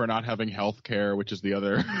mocks me for not having health care, which is the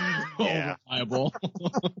other reliable.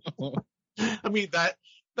 I mean,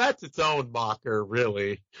 that's its own mocker,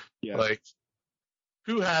 really. Yeah. Like,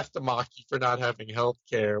 who has to mock you for not having health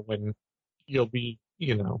care when you'll be,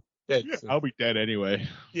 dead soon? I'll be dead anyway.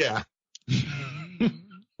 Yeah.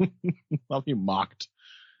 I'll be mocked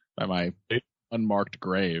by my unmarked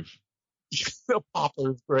grave. The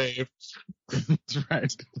pauper's grave. That's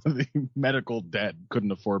right. The medical debt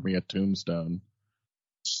couldn't afford me a tombstone.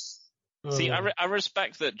 See, I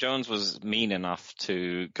respect that Jones was mean enough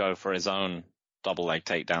to go for his own double leg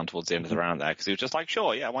takedown towards the end of the round there, because he was just like,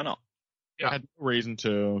 sure, yeah, why not? Yeah, I had no reason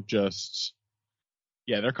to just.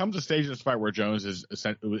 Yeah, there comes a stage in this fight where Jones is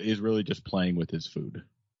really just playing with his food.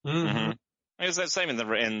 Mm-hmm. It's the same in the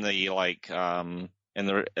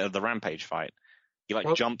Rampage fight. He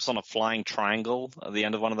jumps on a flying triangle at the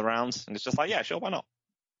end of one of the rounds, and it's just like, yeah, sure, why not?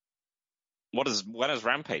 When has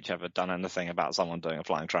Rampage ever done anything about someone doing a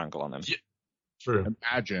flying triangle on him? Yeah, true.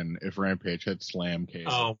 Imagine if Rampage had slam case.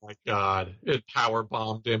 Oh my God! It power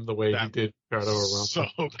bombed him the way he did Ricardo Arona. So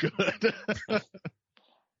good.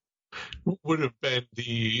 Would have been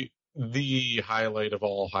the highlight of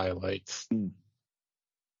all highlights.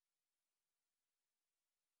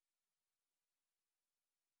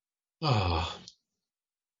 Oh,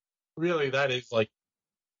 really? That is like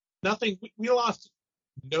nothing. We lost.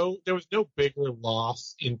 There was no bigger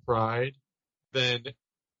loss in Pride than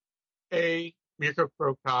Mirko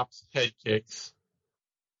Cro Cop's head kicks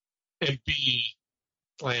and B,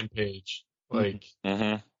 Slampage. Like,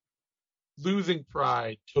 losing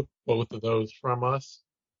Pride took both of those from us.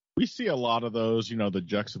 We see a lot of those, the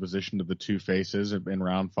juxtaposition of the two faces in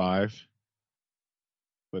round 5.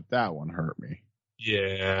 But that one hurt me.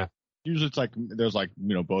 Yeah. Usually it's like, there's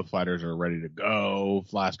both fighters are ready to go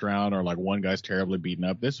last round, or one guy's terribly beaten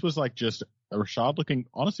up. This was just Rashad looking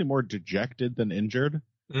honestly more dejected than injured.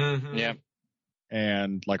 Mm-hmm. Yeah.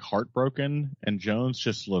 And heartbroken, and Jones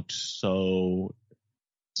just looked so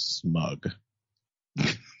smug.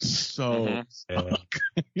 Smug.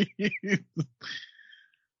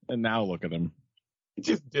 And now look at him. He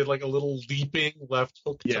just did a little leaping left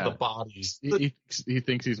hook to the body. He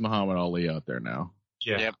thinks he's Muhammad Ali out there now.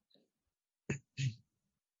 Yeah. Yep.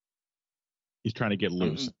 He's trying to get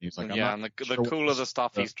loose. He's like, and the cooler the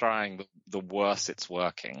stuff he's trying, the worse it's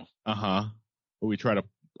working. But we try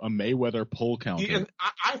a Mayweather pull counter. And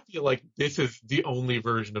I feel like this is the only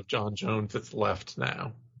version of John Jones that's left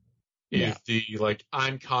now. Is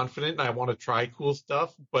I'm confident and I want to try cool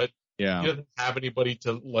stuff, but he doesn't have anybody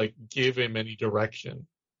to give him any direction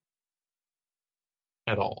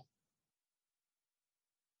at all.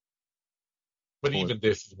 But even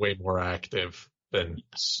this is way more active than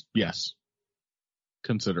yes.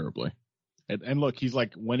 Considerably. And look, he's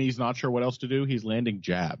when he's not sure what else to do, he's landing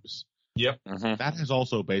jabs. Yep. That has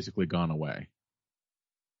also basically gone away.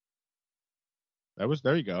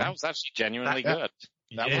 There you go. That was actually genuinely good.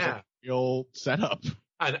 That was a real setup.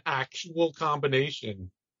 An actual combination.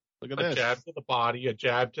 Look at a this. Jab to the body,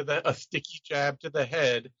 a sticky jab to the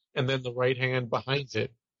head, and then the right hand behind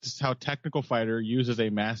it. This is how technical fighter uses a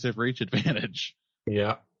massive reach advantage.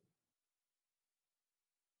 Yeah.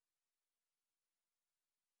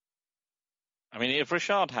 I mean, if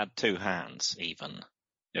Rashad had 2 hands, even,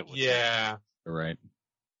 it would. Yeah. You're right.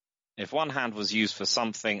 If one hand was used for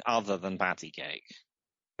something other than patty cake.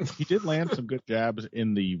 He did land some good jabs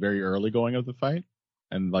in the very early going of the fight.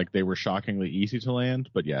 and like they were shockingly easy to land,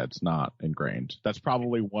 but yeah, it's not ingrained. That's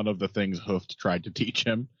probably one of the things Hooft tried to teach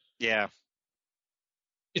him. Yeah.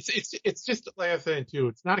 It's just like I was saying too.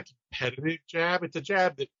 It's not a competitive jab. It's a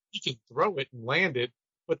jab that you can throw it and land it,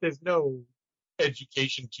 but there's no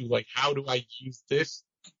education to like how do I use this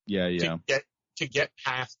to get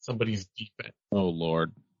past somebody's defense. Oh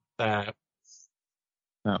Lord, that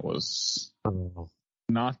was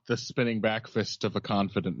not the spinning back fist of a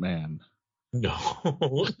confident man. No.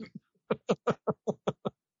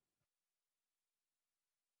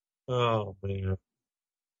 Oh man.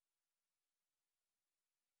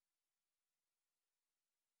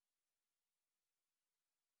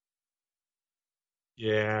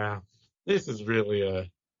 Yeah, this is really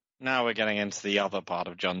Now we're getting into the other part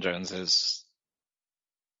of John Jones's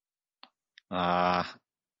title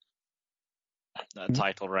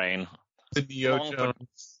reign. the Neo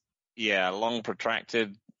Jones. Long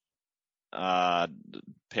protracted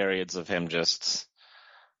periods of him just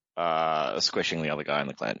squishing the other guy in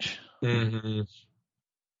the clinch. Mm-hmm.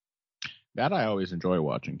 That I always enjoy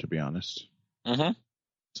watching, to be honest. Mm-hmm.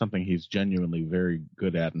 Something he's genuinely very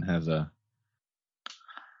good at and has a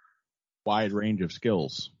wide range of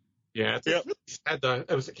skills. Yeah, it's really sad. I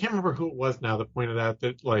can't remember who it was now that pointed out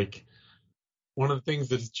that like one of the things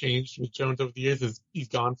that has changed with Jones over the years is he's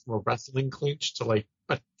gone from a wrestling clinch to like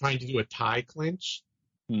trying to do a Thai clinch.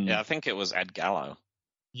 Yeah, I think it was Ed Gallo.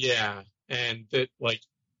 Yeah, and that like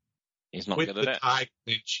he's not with good at the it. Thai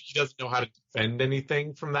clinch, he doesn't know how to defend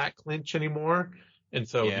anything from that clinch anymore, and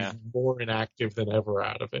so he's more inactive than ever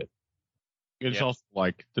out of it. It's also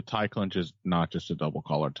like the Thai clinch is not just a double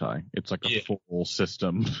collar tie. It's like a full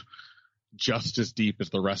system, just as deep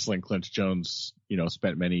as the wrestling clinch Jones,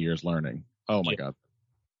 spent many years learning. Oh my God.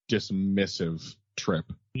 Dismissive trip.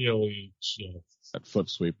 Really just that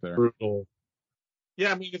foot sweep there. Brutal.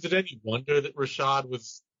 Yeah, I mean, is it any wonder that Rashad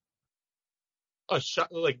was a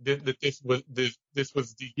shot like that this was the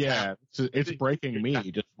it's breaking me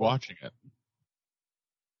just watching it.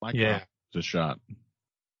 My God, it's a shot.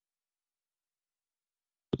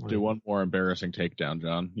 Let's do one more embarrassing takedown,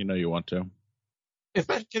 John. You know you want to.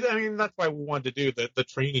 Especially, I mean, that's why we wanted to do the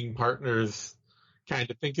training partners kind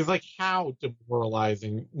of thing. Because, like, how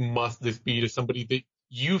demoralizing must this be to somebody that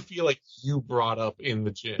you feel like you brought up in the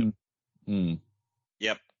gym?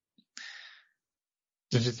 Yep.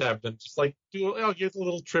 To just have them just like here's a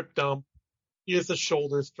little trip dump, here's a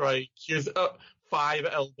shoulder strike, here's 5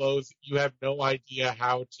 elbows. You have no idea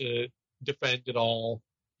how to defend it all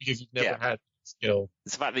because you've never had skill.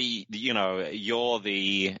 It's about you're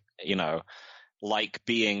the, like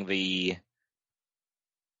being the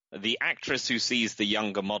actress who sees the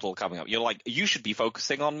younger model coming up. You're like, you should be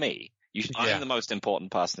focusing on me. I'm the most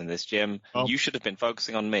important person in this gym. Oh. You should have been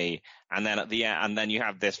focusing on me. And then at the end, and then you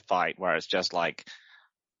have this fight where it's just like,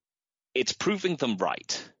 it's proving them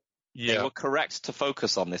right. Yeah. They were correct to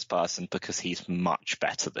focus on this person because he's much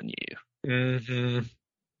better than you. Mm-hmm.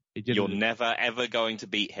 You're never, ever going to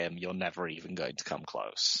beat him. You're never even going to come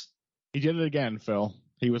close. He did it again, Phil.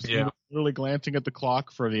 He was literally glancing at the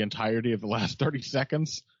clock for the entirety of the last 30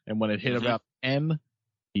 seconds, and when it hit about 10,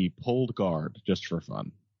 he pulled guard just for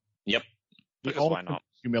fun. Yep. Because why not?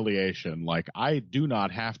 Humiliation. Like, I do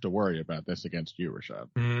not have to worry about this against you, Rashad.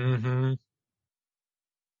 Mm-hmm.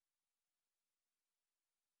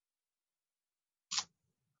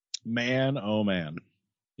 Man, oh man.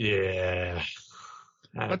 Yeah.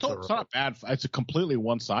 It's not bad. It's completely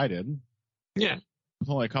one-sided. Yeah. It's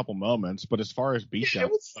only a couple moments, but as far as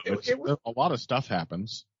beatdown, a lot of stuff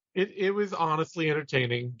happens. It was honestly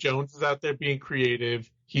entertaining. Jones is out there being creative.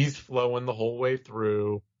 He's flowing the whole way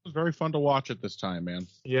through. It was very fun to watch at this time, man.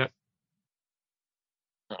 Yeah.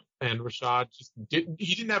 And Rashad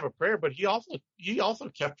didn't have a prayer, but he also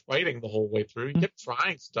kept fighting the whole way through. He kept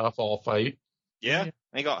trying stuff all fight. Yeah.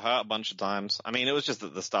 He got hurt a bunch of times. I mean, it was just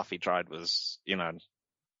that the stuff he tried was, Yeah,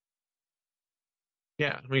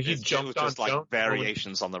 I mean, he jumped on just like Jones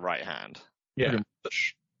variations on the right hand. Yeah.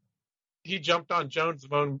 He jumped on Jones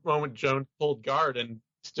the moment Jones pulled guard and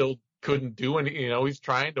still couldn't do anything. He's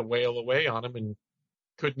trying to wail away on him and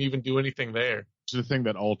couldn't even do anything there. It's the thing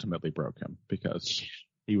that ultimately broke him because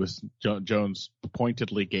Jones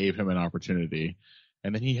pointedly gave him an opportunity,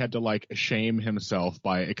 and then he had to like shame himself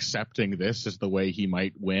by accepting this as the way he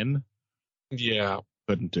might win. Yeah.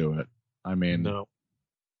 Couldn't do it. I mean, no.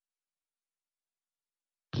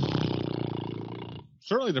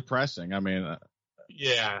 Certainly depressing. I mean,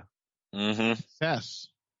 yeah. Mm-hmm. Yes.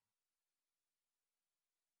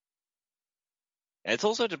 It's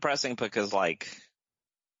also depressing because, like,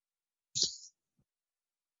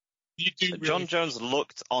 John Jones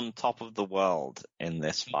looked on top of the world in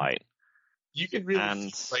this fight. You can really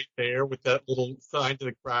see right there with that little sign to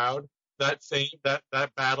the crowd, that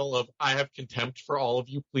battle of, I have contempt for all of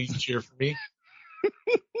you, please cheer for me.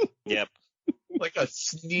 Yep. Like a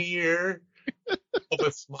sneer of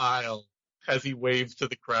a smile as he waves to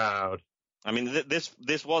the crowd. I mean,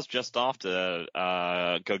 this was just after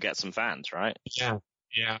Go Get Some Fans, right? Yeah.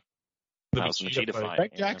 That was the Machida fight.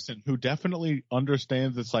 Greg Jackson, who definitely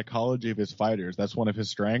understands the psychology of his fighters, that's one of his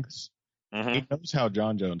strengths. Mm-hmm. He knows how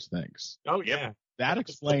John Jones thinks. Oh, yeah. That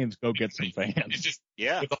explains Go Get Some Fans.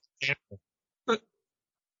 Yeah.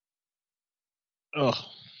 Ugh.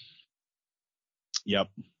 Yep.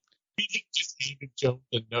 He just handed Jones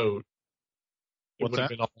a note. What's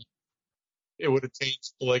that? It would have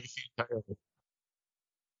changed the legacy entirely.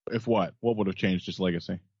 If what? What would have changed his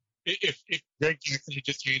legacy? If Greg Jackson had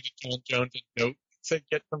just handed John Jones a note that said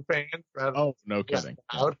 "Get Some Fans," rather no kidding.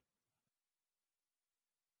 Loud.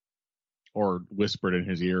 Or whispered in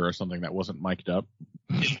his ear or something that wasn't mic'd up.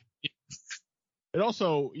 It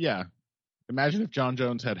also, imagine if John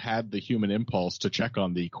Jones had the human impulse to check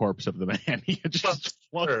on the corpse of the man he had just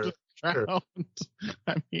flunked to the ground.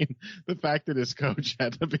 I mean, the fact that his coach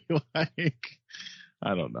had to be like,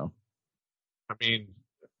 I don't know. I mean,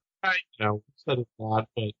 said it's not,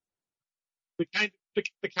 but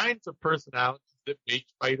the kinds of personalities that make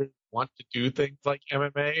fighters want to do things like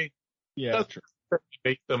MMA, doesn't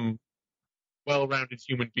make them well-rounded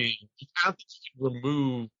human beings. You can't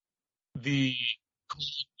remove the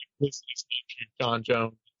business nature of John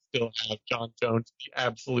Jones and still have John Jones the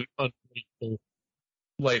absolute unbelievable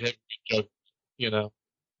light heavyweight juggler,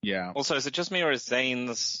 Yeah. Also, is it just me or is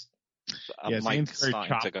Zane's mic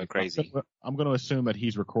starting to go crazy? I'm going to assume that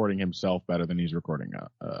he's recording himself better than he's recording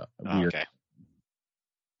a weird. Okay.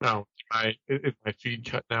 No, is my feed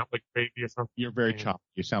cutting out like crazy or something? You're very choppy.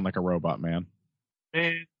 You sound like a robot, man.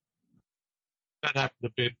 And that happened a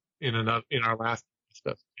bit in our last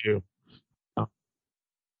stuff too. Oh.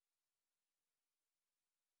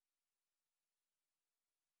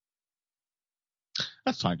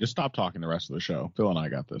 That's fine. Just stop talking the rest of the show. Phil and I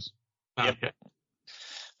got this. Yep.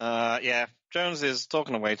 Okay. Jones is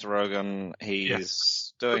talking away to Rogan.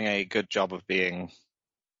 He's doing a good job of being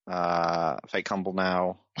fake humble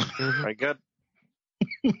now. Very good.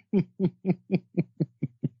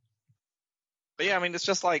 But yeah, I mean, it's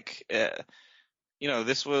just like,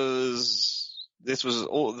 this was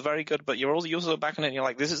all very good, but you're also back on it and you're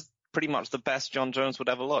like, this is pretty much the best John Jones would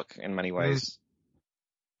ever look in many ways.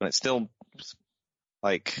 And it's still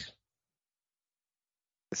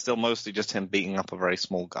mostly just him beating up a very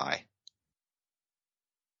small guy.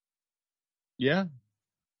 Yeah.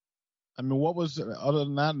 I mean, what was, other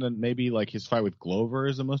than that, and then maybe like his fight with Glover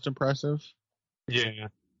is the most impressive? Yeah.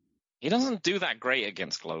 He doesn't do that great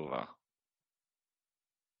against Glover.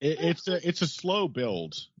 It's a slow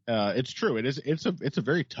build. It's true. It's a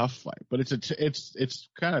very tough fight, but it's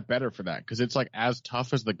kind of better for that because it's like as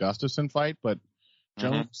tough as the Gustafsson fight, but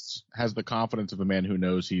Jones has the confidence of a man who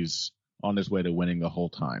knows he's on his way to winning the whole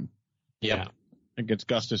time. Yeah. Against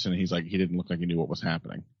Gustafsson, he didn't look like he knew what was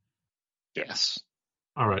happening. Yes.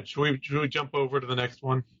 All right. Should we jump over to the next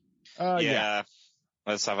one? Yeah.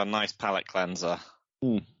 Let's have a nice palate cleanser.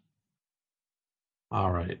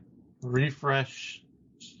 All right. Refresh.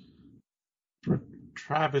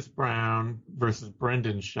 Travis Brown versus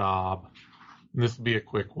Brendan Schaub. And this will be a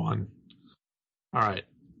quick one. All right.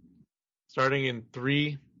 Starting in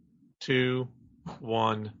 3, 2,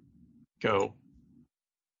 1, go.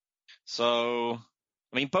 So,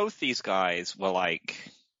 I mean, both these guys were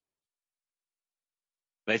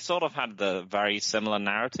they sort of had the very similar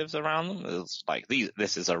narratives around them. It was like,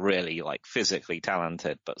 this is a really physically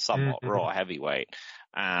talented but somewhat raw heavyweight.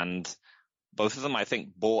 And both of them, I think,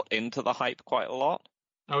 bought into the hype quite a lot.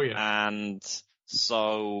 Oh, yeah. And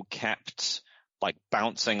so kept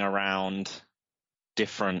bouncing around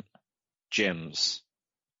different gyms.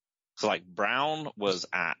 So Brown was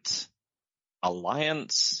at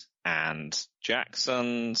Alliance and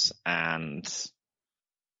Jackson's and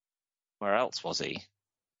where else was he?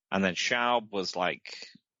 And then Schaub was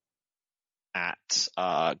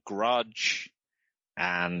at Grudge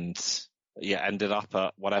and ended up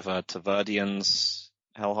at whatever Taverdian's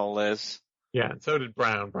hellhole is. Yeah, and so did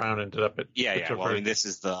Brown. Brown ended up at Well, I mean, this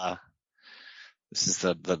is the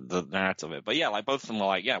narrative of it. But yeah, both of them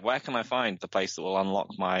were where can I find the place that will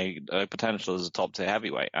unlock my potential as a top tier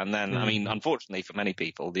heavyweight? And then, I mean, unfortunately for many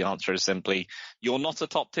people, the answer is simply, you're not a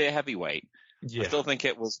top tier heavyweight. Yeah. I still think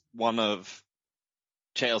it was one of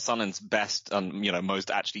Chael Sonnen's best and,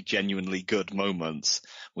 most actually genuinely good moments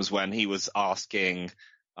was when he was asking,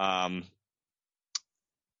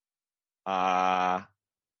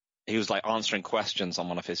 he was like answering questions on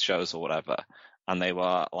one of his shows or whatever, and they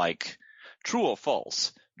were like, true or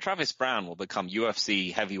false, Travis Brown will become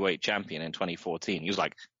UFC heavyweight champion in 2014.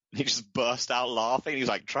 He just burst out laughing. He was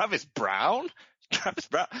like, Travis Brown? Travis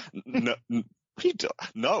Brown?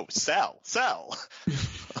 No, sell.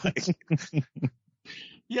 Like,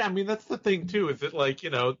 yeah, I mean, that's the thing, too, is that, like,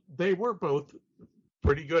 they were both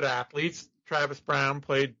pretty good athletes. Travis Brown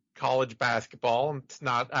played college basketball, and it's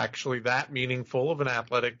not actually that meaningful of an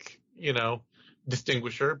athletic,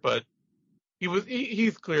 distinguisher, but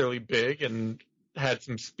he's clearly big and had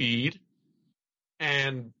some speed.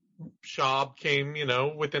 And Schaub came,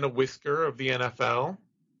 within a whisker of the NFL.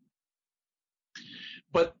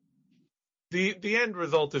 But the end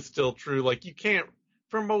result is still true. Like, you can't,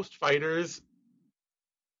 for most fighters,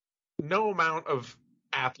 no amount of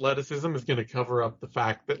athleticism is going to cover up the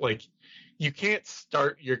fact that, like, you can't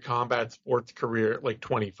start your combat sports career at, like,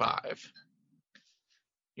 25.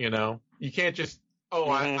 You can't just,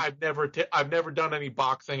 I've never done any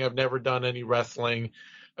boxing. I've never done any wrestling.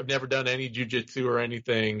 I've never done any jiu-jitsu or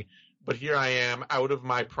anything. But here I am out of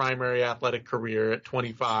my primary athletic career at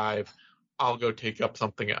 25. I'll go take up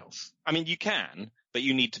something else. I mean, you can, but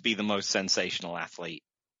you need to be the most sensational athlete.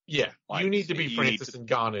 Yeah, like, you need to be Francis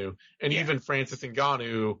Ngannou. And even Francis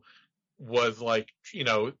Ngannou was, like,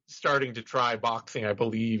 starting to try boxing, I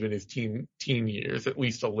believe, in his teen years, at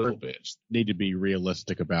least a little bit. Need to be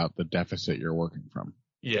realistic about the deficit you're working from.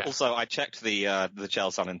 Yeah. Also, I checked the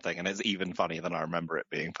Chael Sonnen thing, and it's even funnier than I remember it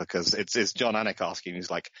being, because it's John Anik asking.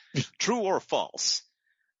 He's like, true or false?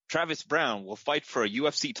 Travis Brown will fight for a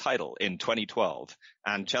UFC title in 2012.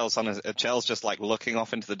 And Chael's just like looking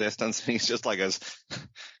off into the distance, and he's just like,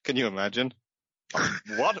 can you imagine?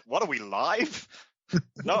 What are we live?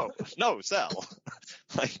 No, sell.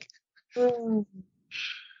 Like, oh,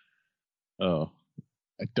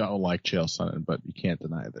 I don't like Chael Sonnen, but you can't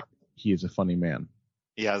deny that he is a funny man.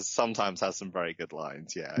 He sometimes has some very good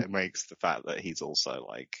lines. Yeah, it makes the fact that he's also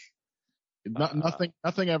like nothing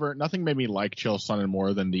made me like Chael Sonnen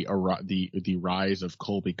more than the rise of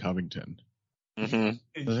Colby Covington.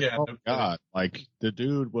 Mm-hmm. Yeah, oh God, like the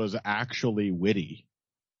dude was actually witty.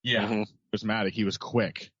 Yeah, charismatic. He was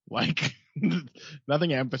quick. Like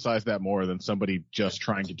nothing emphasized that more than somebody just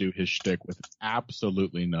trying to do his shtick with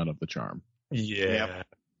absolutely none of the charm. Yeah. Yep.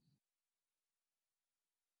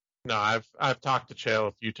 No, I've talked to Chael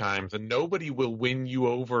a few times, and nobody will win you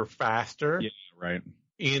over faster. Yeah, right.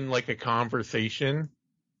 In like a conversation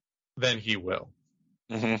than he will.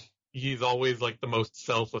 Mm-hmm. He's always like the most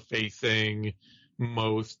self-effacing,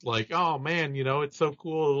 most like, oh man, it's so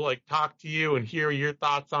cool to like talk to you and hear your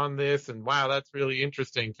thoughts on this, and wow, that's really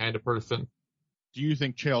interesting kind of person. Do you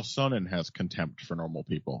think Chael Sonnen has contempt for normal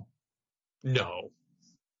people? No,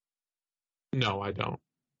 I don't.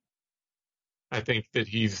 I think that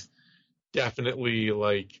he's definitely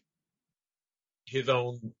like his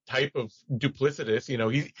own type of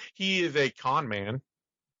duplicitous. He is a con man,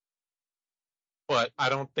 but I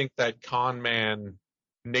don't think that con man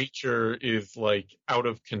nature is like out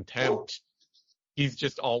of contempt. He's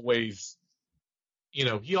just always,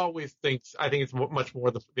 he always thinks, I think it's much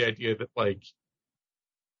more the idea that like,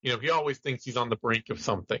 he always thinks he's on the brink of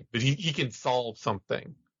something, that he can solve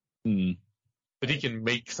something, that he can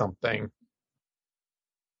make something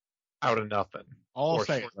out of nothing. All I'll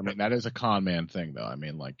say, I mean, that is a con man thing, though. I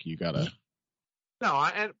mean, like, you gotta. No,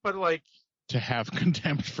 but like. To have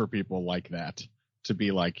contempt for people like that, to be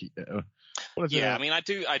like, what is it? I mean, I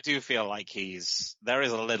do feel like there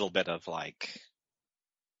is a little bit of like,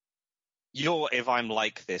 if I'm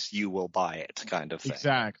like this, you will buy it kind of thing.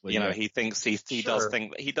 Exactly. He thinks he does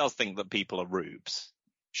think that people are rubes.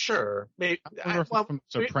 Sure. Maybe. From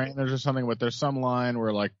Sopranos or something, but there's some line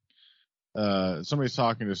where like, somebody's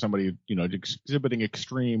talking to somebody, exhibiting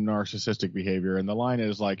extreme narcissistic behavior, and the line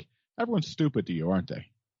is like, everyone's stupid to you, aren't they?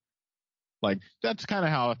 Like, that's kind of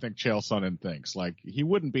how I think Chael Sonnen thinks. Like, he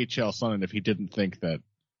wouldn't be Chael Sonnen if he didn't think that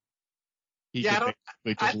he could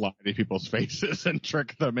basically just lie to people's faces and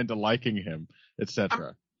trick them into liking him,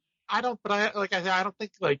 etc. I don't think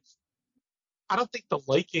the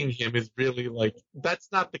liking him is really like, that's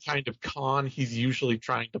not the kind of con he's usually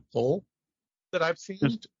trying to pull that I've seen.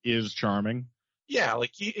 Just is charming. Yeah,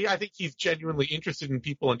 like I think he's genuinely interested in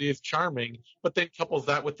people and is charming, but then couples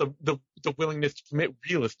that with the willingness to commit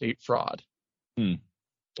real estate fraud.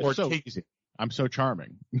 Or so easy. I'm so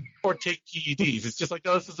charming. Or take PEDs. It's just like,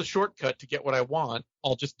 oh, this is a shortcut to get what I want.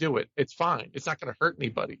 I'll just do it. It's fine. It's not going to hurt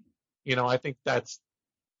anybody. I think that's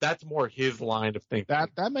more his line of thinking.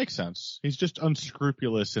 That makes sense. He's just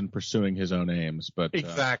unscrupulous in pursuing his own aims, but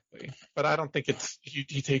exactly. But I don't think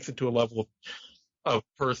he takes it to a level of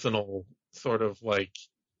personal sort of like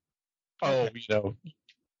oh,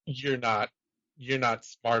 you're not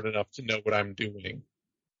smart enough to know what I'm doing.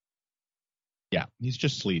 Yeah, he's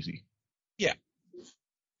just sleazy. Yeah,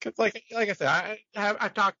 because like I said, I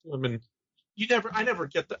talked to him, and I never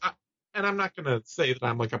get and I'm not gonna say that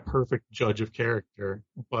I'm like a perfect judge of character,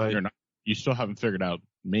 but You're not. You still haven't figured out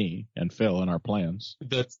me and Phil and our plans.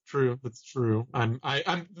 That's true. I'm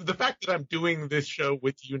the fact that I'm doing this show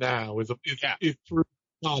with you now is proof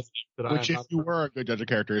positive that Which, I'm if not. you were a good judge of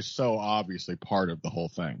character, is so obviously part of the whole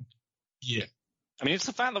thing. Yeah. I mean, it's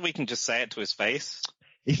the fact that we can just say it to his face.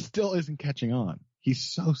 He still isn't catching on. He's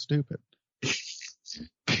so stupid.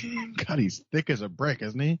 God, he's thick as a brick,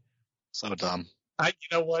 isn't he? So dumb. You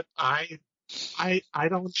know what? I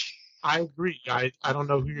don't. I agree. I don't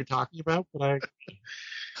know who you're talking about, but I.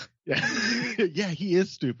 Yeah, yeah, he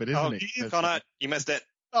is stupid, isn't he? Connor, you missed it.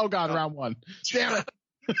 Oh God, round one. Damn it.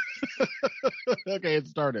 Okay, it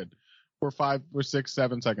started. We're 6,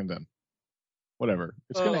 7 seconds in. Whatever.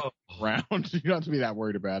 It's gonna round. You don't have to be that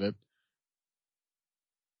worried about it.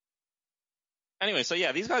 Anyway, so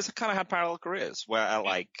yeah, these guys kind of had parallel careers where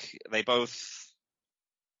like they both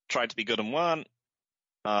tried to be good and weren't,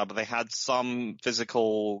 but they had some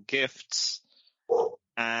physical gifts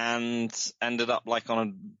and ended up like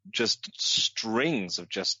on just strings of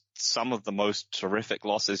just some of the most terrific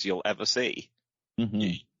losses you'll ever see.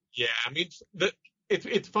 Mm-hmm. Yeah, I mean,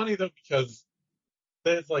 it's funny though because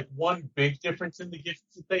there's like one big difference in the gifts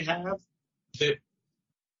that they have that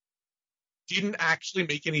didn't actually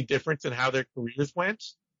make any difference in how their careers went,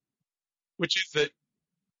 which is that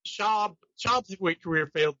Schaub's heavyweight career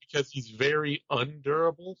failed because he's very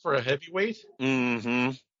undurable for a heavyweight.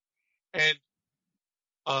 Mm-hmm. And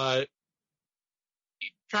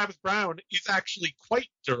Travis Brown is actually quite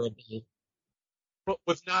durable, but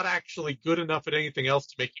was not actually good enough at anything else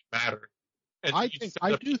to make it matter. And I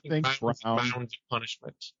do think Brown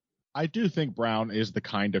punishment. I do think Brown is the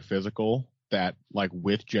kind of physical that, like,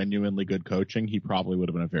 with genuinely good coaching, he probably would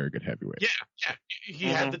have been a very good heavyweight. Yeah. He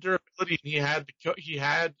had the durability, and he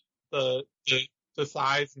had the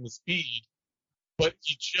size and the speed, but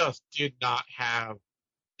he just did not have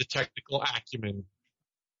the technical acumen.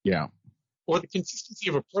 Yeah. Or the consistency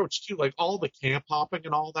of approach too, like all the camp hopping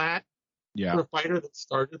and all that. Yeah. For a fighter that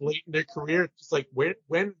started late in their career, it's just like where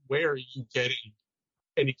are you getting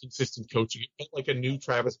any consistent coaching? It felt like a new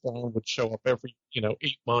Travis Brown would show up every 8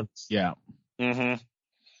 months. Yeah. Mm-hmm.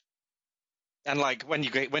 And like when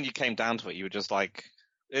you came down to it, you were just like,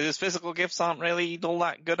 his physical gifts aren't really all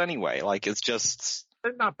that good anyway. Like it's just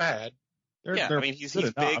they're not bad. I mean he's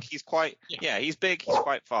big, he's quite he's big, he's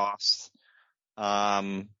quite fast.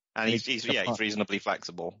 And he's reasonably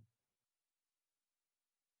flexible.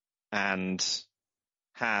 And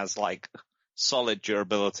has like solid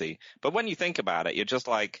durability. But when you think about it, you're just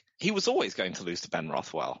like, he was always going to lose to Ben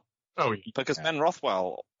Rothwell. Oh, yeah. Because Ben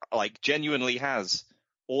Rothwell like genuinely has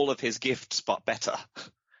all of his gifts but better.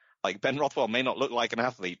 Like Ben Rothwell may not look like an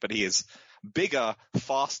athlete, but he is bigger,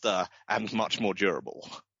 faster, and much more durable.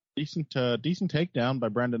 Decent takedown by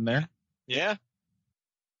Brendan there. Yeah.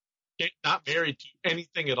 Not married to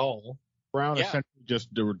anything at all. Brown essentially just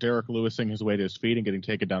Derek Lewising his way to his feet and getting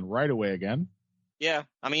taken down right away again. Yeah,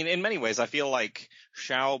 I mean, in many ways, I feel like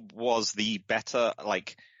Schaub was the better,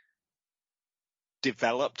 like,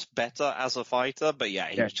 developed better as a fighter, but he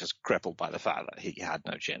was just crippled by the fact that he had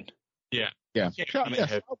no chin. Yeah.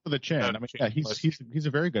 Schaub for the chin. I mean, he's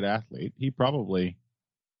a very good athlete. He probably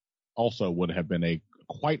also would have been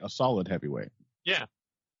quite a solid heavyweight. Yeah,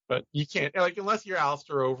 but you can't, like, unless you're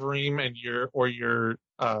Alistair Overeem and you're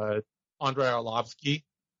Andrei Arlovsky,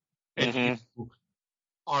 and you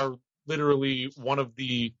are literally one of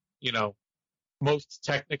the, most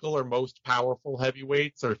technical or most powerful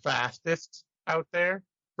heavyweights or fastest out there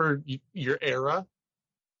for your era.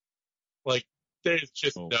 Like, there's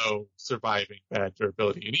just no surviving bad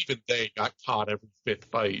durability. And even they got caught every fifth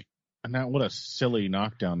fight. And what a silly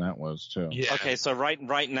knockdown that was, too. Yeah. Okay, so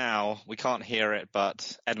right now, we can't hear it,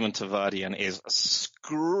 but Edmund Taverdian is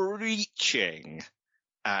screeching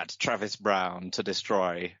at Travis Brown to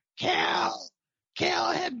destroy.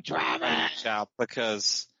 Kill him, Travis!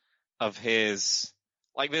 Because of his,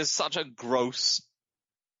 like, there's such a gross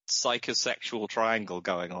psychosexual triangle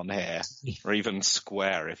going on here, or even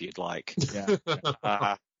square if you'd like. Yeah.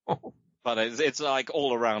 But it's like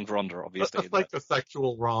all around Ronda, obviously. It's like the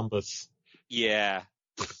sexual rhombus. Yeah.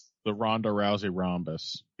 The Ronda Rousey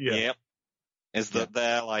rhombus. Yeah. Yep.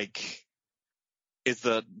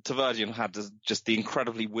 Taverdian had just the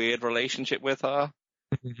incredibly weird relationship with her.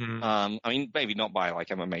 Mm-hmm. I mean, maybe not by like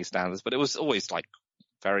MMA standards, but it was always like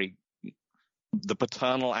the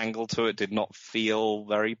paternal angle to it did not feel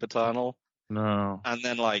very paternal. No. And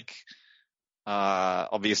then like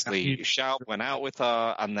Obviously, Schaub went out with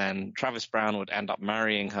her, and then Travis Brown would end up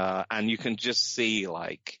marrying her, and you can just see,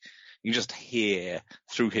 like, you just hear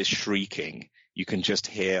through his shrieking, you can just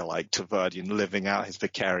hear, like, Taverdian living out his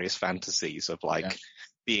vicarious fantasies of, like,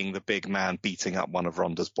 being the big man beating up one of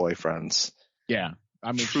Ronda's boyfriends. Yeah.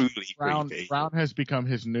 I mean, truly creepy. Brown has become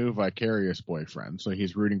his new vicarious boyfriend, so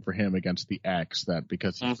he's rooting for him against the ex that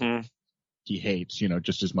because he hates,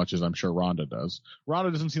 just as much as I'm sure Ronda does. Ronda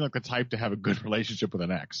doesn't seem like the type to have a good relationship with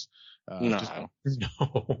an ex. No.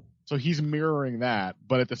 So he's mirroring that,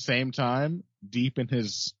 but at the same time, deep in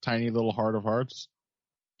his tiny little heart of hearts,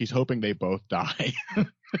 he's hoping they both die.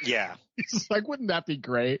 Yeah. He's like, wouldn't that be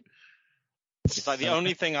great? It's like the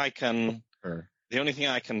only thing I can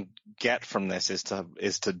get from this is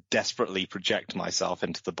to desperately project myself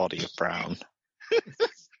into the body of Brown.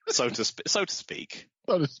 So to speak.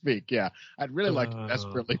 So to speak, yeah. I'd really like to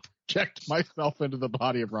desperately project myself into the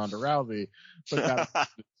body of Ronda Rousey, but that's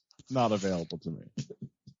not available to me.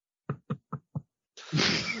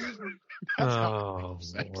 That's how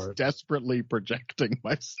Lord. Desperately projecting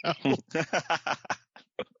myself.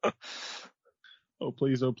 Oh,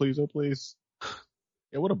 please, oh, please, oh, please.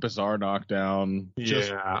 Yeah, what a bizarre knockdown.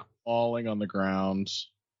 Just falling on the ground.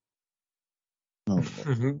 Oh,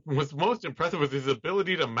 what's most impressive was his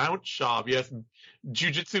ability to mount Schaub. Yes,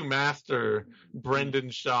 jiu-jitsu master Brendan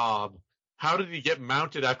Schaub. How did he get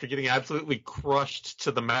mounted after getting absolutely crushed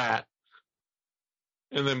to the mat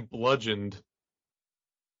and then bludgeoned?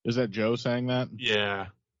 Is that Joe saying that? Yeah.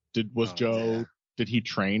 Did he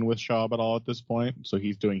train with Schaub at all at this point? So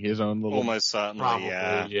he's doing his own little... Almost certainly, Probably,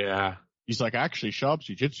 yeah. He's like, actually, Schaub's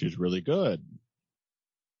jiu-jitsu is really good.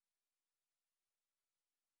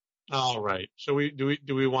 All right. Do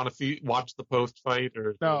we want to watch the post fight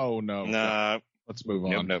or No. Let's move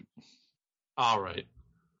on. Nope. All right.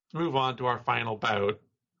 Let's move on to our final bout.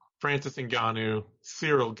 Francis Ngannou,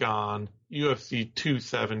 Cyril Gane, UFC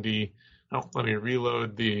 270. Oh, let me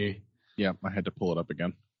reload the Yeah, I had to pull it up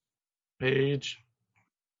again. Page.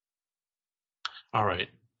 All right.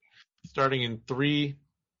 Starting in 3,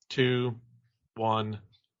 2, 1,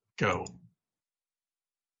 go.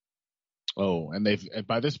 Oh, and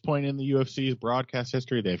by this point in the UFC's broadcast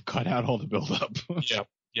history, they've cut out all the build-up.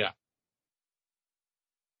 Yeah.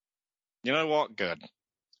 You know what? Good.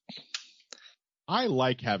 I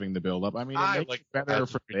like having the build-up. I mean, it makes it better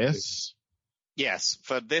for this. Yes,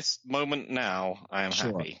 for this moment now, I am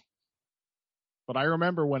happy. But I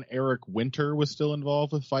remember when Eric Winter was still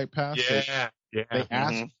involved with Fight Pass. They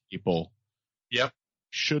asked people,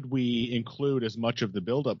 should we include as much of the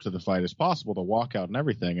build-up to the fight as possible, the walkout and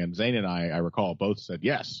everything? And Zane and I recall, both said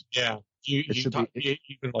yes. Yeah, you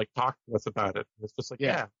even like talked to us about it. It's just like,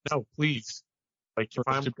 no, please. Like, if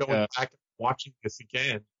I'm going back and watching this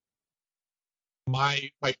again, my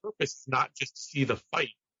purpose is not just to see the fight.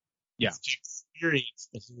 It's to experience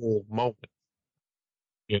the whole moment.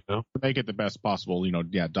 To make it the best possible,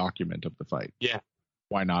 document of the fight. Yeah.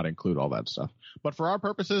 Why not include all that stuff? But for our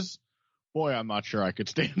purposes, boy, I'm not sure I could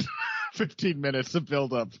stand 15 minutes of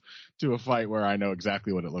build up to a fight where I know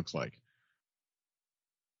exactly what it looks like.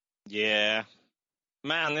 Yeah.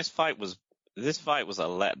 Man, this fight was a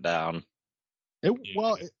letdown. It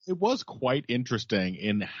was quite interesting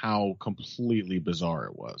in how completely bizarre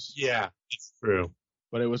it was. Yeah, it's true.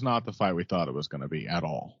 But it was not the fight we thought it was going to be at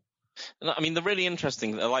all. I mean, the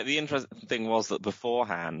interesting thing was that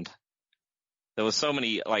beforehand, there was so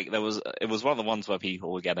many, it was one of the ones where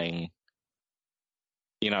people were getting,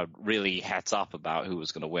 really heads up about who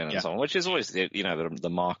was going to win and so on, which is always, the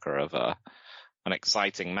marker of an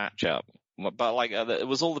exciting matchup. But it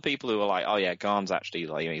was all the people who were like, oh yeah, Gane's actually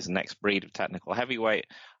he's the next breed of technical heavyweight.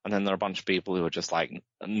 And then there are a bunch of people who are just like,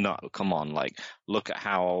 no, come on, look at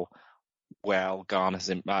how well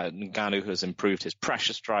Ngannou has improved his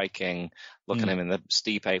pressure striking. Look at him in the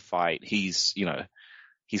Stipe fight. He's going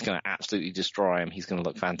to absolutely destroy him. He's going to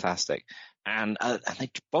look fantastic. And they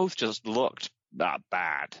both just looked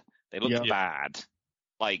bad. They looked bad.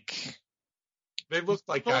 They looked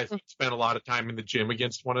like guys who spent a lot of time in the gym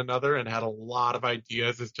against one another and had a lot of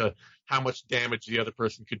ideas as to how much damage the other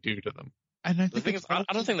person could do to them. And I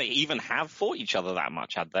don't think they even have fought each other that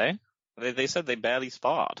much, had they? They said they barely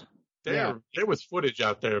sparred. There was footage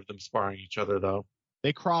out there of them sparring each other, though.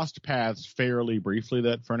 They crossed paths fairly briefly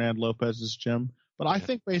at Fernando Lopez's gym. But I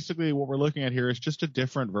think basically what we're looking at here is just a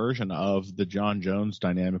different version of the John Jones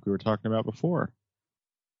dynamic we were talking about before.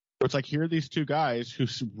 It's like, here are these two guys who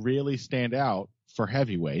really stand out for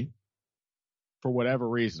heavyweight for whatever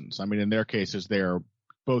reasons. I mean, in their cases, they're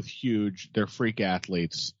both huge. They're freak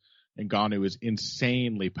athletes. And Ngannou is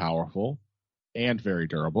insanely powerful and very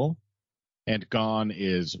durable. And Gane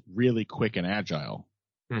is really quick and agile,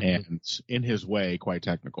 and in his way, quite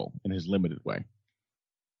technical, in his limited way.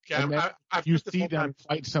 Yeah, and you see them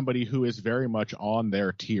fight somebody who is very much on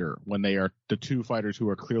their tier when they are the two fighters who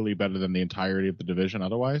are clearly better than the entirety of the division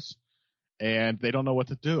otherwise, and they don't know what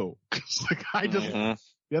to do.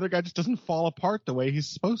 The other guy just doesn't fall apart the way he's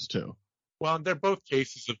supposed to. Well, and they're both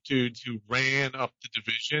cases of dudes who ran up the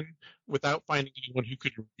division without finding anyone who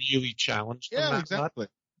could really challenge them. Yeah, exactly.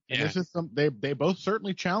 And this is they both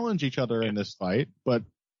certainly challenge each other in this fight, but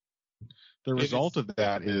the result of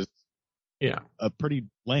that is a pretty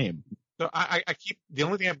lame. So I keep the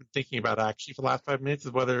only thing I've been thinking about actually for the last 5 minutes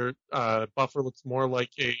is whether Buffer looks more like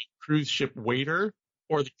a cruise ship waiter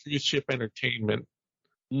or the cruise ship entertainment.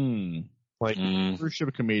 Like cruise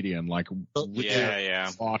ship comedian, like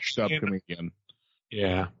washed up comedian.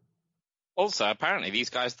 Yeah. Also, apparently these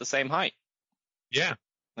guys are the same height. Yeah.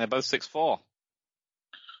 They're both 6'4".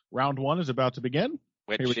 Round 1 is about to begin.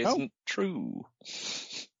 Which isn't true.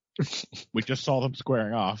 We just saw them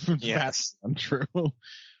squaring off. Yes. That's untrue.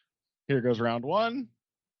 Here goes round 1.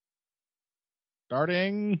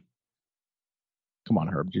 Starting. Come on,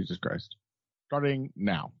 Herb. Jesus Christ. Starting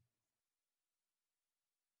now.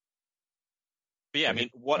 But yeah, I mean,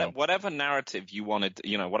 whatever narrative you wanted,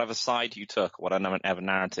 whatever side you took, whatever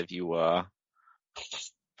narrative you were,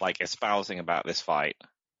 like, espousing about this fight,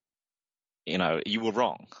 you were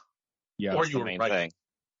wrong. Yeah, or you were right.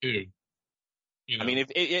 Dude. I mean,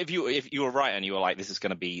 if you were right and you were like, this is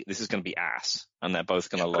going to be ass, and they're both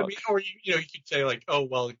going to look. I mean, or you could say like, oh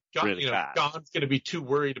well, really Gane's going to be too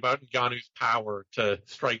worried about Ngannou's power to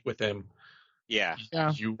strike with him. Yeah,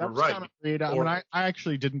 you were right. Kind of weird. I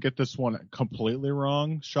actually didn't get this one completely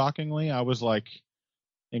wrong. Shockingly, I was like,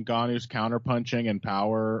 Ngannou's counterpunching and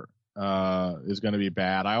power is going to be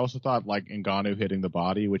bad. I also thought like Ngannou hitting the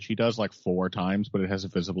body, which he does like 4 times, but it has a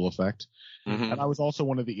visible effect. And I was also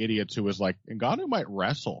one of the idiots who was like, Ngannou might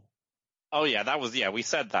wrestle. Oh yeah, we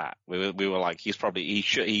said that. We were like, he is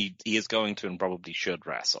going to and probably should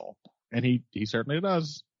wrestle. And he certainly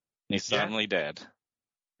does. He certainly did.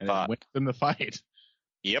 And it wins in the fight.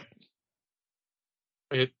 Yep.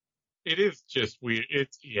 It is just weird.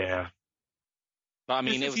 But I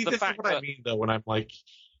mean, it was the fact that I mean though when I'm like,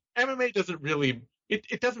 MMA doesn't really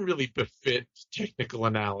it doesn't really befit technical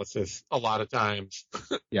analysis a lot of times.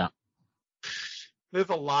 Yeah. There's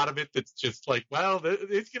a lot of it that's just like, well,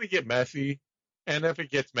 it's going to get messy. And if it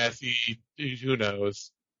gets messy, who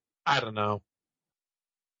knows? I don't know.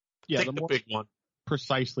 Yeah, Take the big one.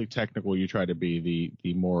 Precisely technical you try to be,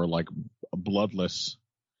 the more like bloodless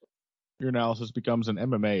your analysis becomes. And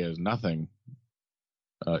MMA is nothing,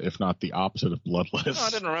 if not the opposite of bloodless.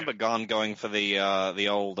 I didn't remember Gane going for the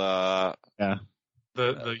old the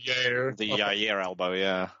Yair elbow.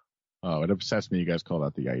 Yeah. Oh, it obsessed me. You guys call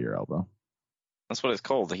that the Yair elbow. That's what it's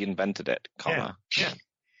called. He invented it, Connor. Yeah.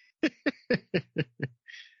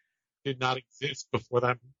 Did not exist before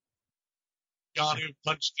that. Ngannou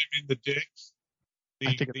punched him in the dick.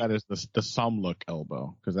 I think that is the Samlook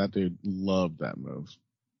elbow, because that dude loved that move.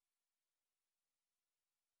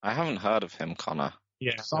 I haven't heard of him, Connor.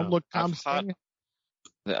 Yeah, Samlook Kamsting.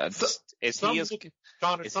 Is he as good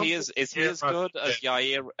as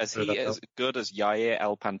Yair? Is he as good as Yair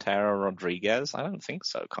El Pantera Rodriguez? I don't think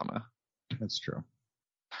so, Connor. That's true.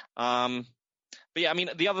 But yeah, I mean,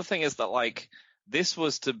 the other thing is that like this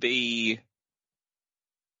was to be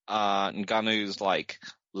Ngannou's like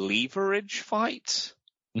leverage fight,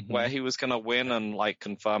 where he was going to win and like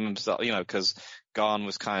confirm himself, because Gane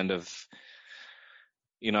was kind of,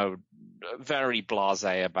 very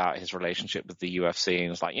blasé about his relationship with the UFC, and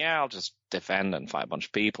was like, yeah, I'll just defend and fight a bunch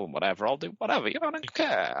of people and whatever. I'll do whatever. I don't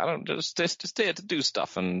care. I don't just here to do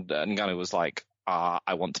stuff. And Ngannou was like,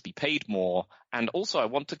 I want to be paid more, and also I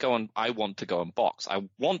want to go and box. I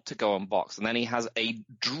want to go and box. And then he has a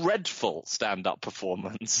dreadful stand-up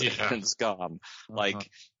performance against Gane. Like,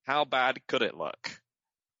 how bad could it look?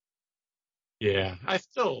 Yeah,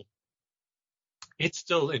 it's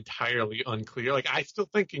still entirely unclear. Like, I still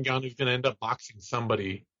think Ngannou's going to end up boxing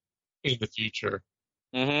somebody in the future.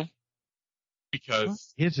 Because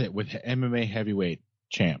what is it with MMA heavyweight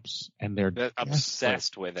champs, and they're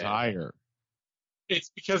obsessed with it?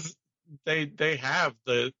 It's because they have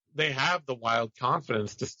the wild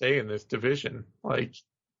confidence to stay in this division. Like,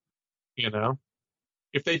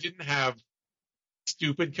 if they didn't have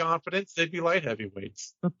stupid confidence, they'd be light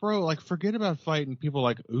heavyweights. But bro, like, forget about fighting people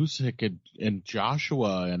like Usyk and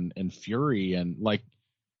Joshua and Fury, and like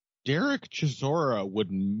Derek Chisora would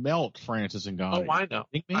melt Francis Ngannou. Oh, I know.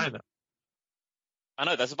 I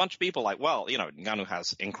know. There's a bunch of people like, well, Ngannou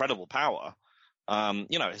has incredible power,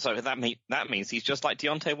 So that means he's just like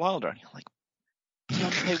Deontay Wilder. And you're like,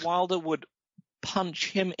 Deontay Wilder would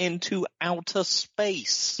punch him into outer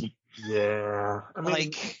space. Yeah. I mean,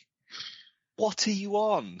 Like, what are you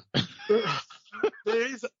on?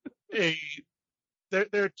 there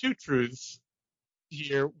are two truths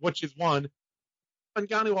here, which is one,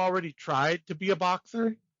 Ngannou already tried to be a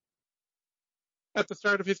boxer at the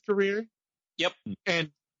start of his career. Yep. And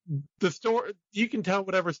the story, you can tell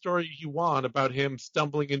whatever story you want about him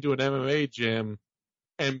stumbling into an MMA gym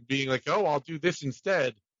and being like, oh, I'll do this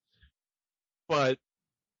instead. But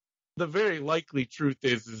the very likely truth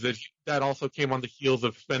is that that also came on the heels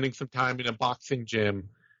of spending some time in a boxing gym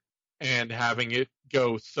and having it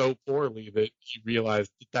go so poorly that he realized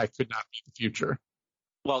that could not be the future.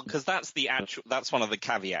 Well, because that's one of the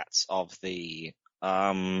caveats of the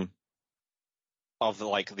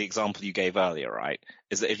example you gave earlier, right?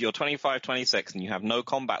 Is that if you're 25, 26 and you have no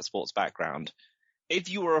combat sports background, if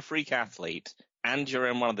you were a freak athlete and you're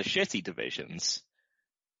in one of the shitty divisions,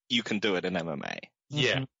 you can do it in MMA.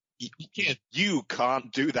 Yeah. You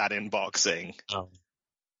can't do that in boxing.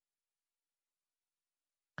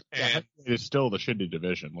 And it's still the shitty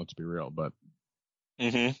division, let's be real, but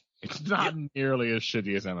it's not nearly as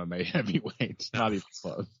shitty as MMA heavyweights. Not even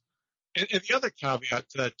close. And the other caveat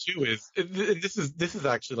to that too is, and this is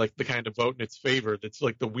actually like the kind of vote in its favor. That's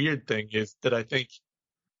like the weird thing is that I think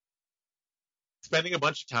spending a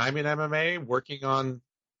bunch of time in MMA, working on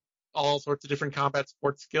all sorts of different combat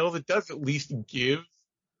sports skills, it does at least give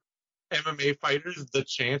MMA fighters the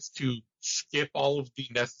chance to skip all of the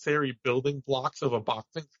necessary building blocks of a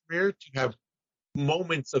boxing career to have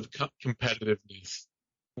moments of competitiveness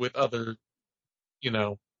with other,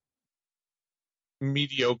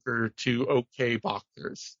 mediocre to okay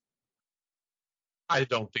boxers. I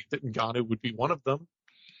don't think that Ngannou would be one of them,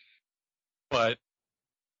 but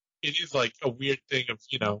it is like a weird thing of,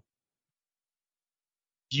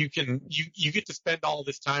 you get to spend all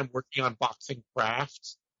this time working on boxing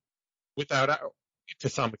crafts without, to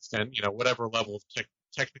some extent, whatever level of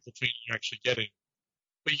technical training you're actually getting,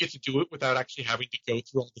 but you get to do it without actually having to go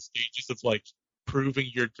through all the stages of like proving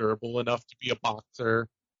you're durable enough to be a boxer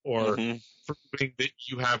or proving that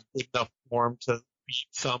you have good enough form to beat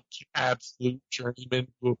some absolute journeyman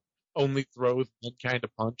who only throws one kind of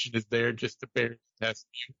punch and is there just to barely test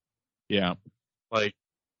you. Yeah. Like,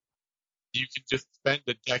 you can just spend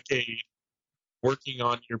a decade working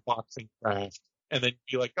on your boxing craft and then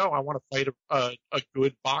be like, oh, I want to fight a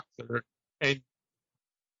good boxer, and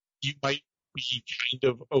you might be kind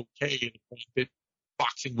of okay in a point that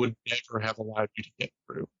boxing would never have allowed you to get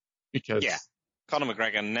through. Because Conor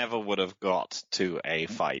McGregor never would have got to a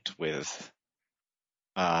fight with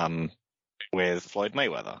Floyd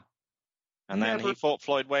Mayweather. And then he fought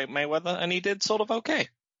Floyd Mayweather and he did sort of okay.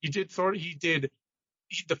 I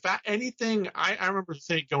remember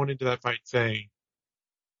saying going into that fight saying,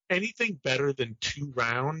 anything better than 2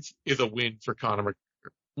 rounds is a win for Conor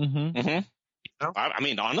McGregor. I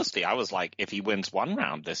mean, honestly, I was like, if he wins 1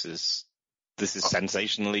 round, this is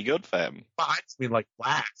sensationally good for him. Fights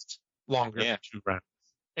last longer than 2 rounds.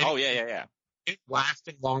 And it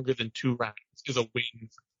lasting longer than 2 rounds is a win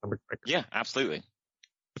for Conor McGregor. Yeah, absolutely.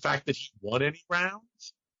 The fact that he won any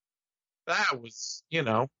rounds, that was,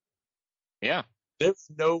 Yeah. There's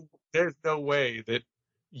no way that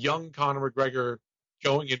young Conor McGregor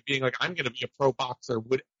going and being like, I'm going to be a pro boxer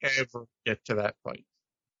would ever get to that fight.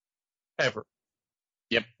 Ever.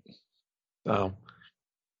 Yep. So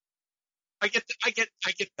I get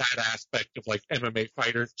that aspect of like MMA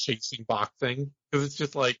fighters chasing boxing, because it's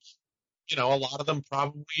just like, a lot of them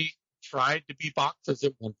probably tried to be boxers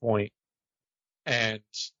at one point and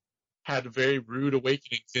had very rude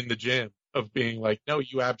awakenings in the gym of being like, no,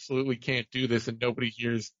 you absolutely can't do this, and nobody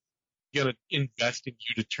here's going to invest in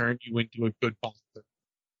you to turn you into a good boxer.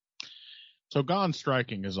 So Gane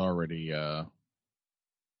striking is already,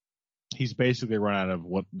 he's basically run out of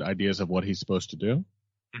ideas of what he's supposed to do.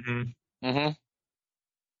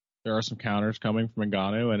 There are some counters coming from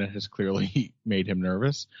Ngannou, and it has clearly made him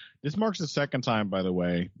nervous. This marks the second time, by the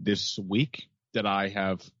way, this week that I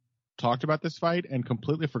have talked about this fight and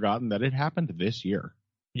completely forgotten that it happened this year.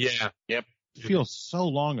 Yeah. Yep. It feels so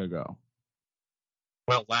long ago.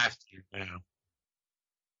 Well, last year now.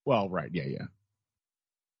 Well, right. Yeah.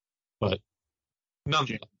 But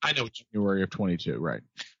I know January of 22, right.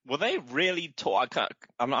 Were they really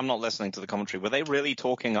I'm not listening to the commentary. Were they really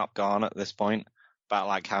talking up Gane at this point about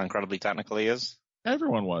like how incredibly technical he is?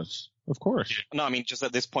 Everyone was, of course. No, I mean just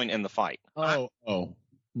at this point in the fight. I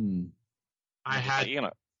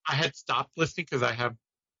had stopped listening because I have.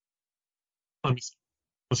 Let me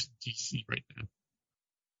listen to DC right now.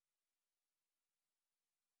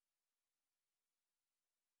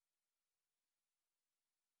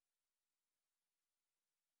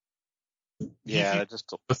 Yeah, they're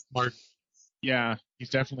just smart. Yeah, he's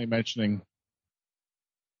definitely mentioning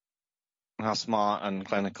how smart and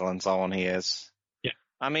clinical and so on he is. Yeah.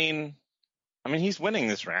 I mean, he's winning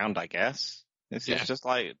this round, I guess. It's just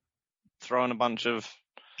like throwing a bunch of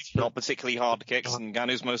not particularly hard kicks, and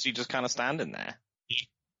Ngannou's mostly just kind of standing there.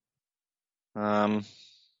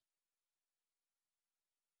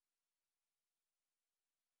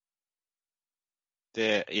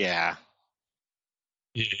 Yeah.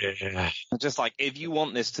 Just like, if you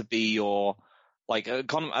want this to be your, like,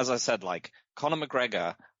 as I said, like, Conor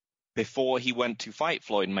McGregor, before he went to fight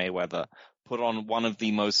Floyd Mayweather, put on one of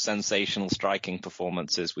the most sensational striking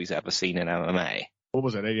performances we've ever seen in MMA. What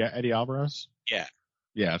was it, Eddie Alvarez? Yeah.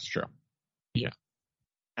 Yeah, that's true. Yeah.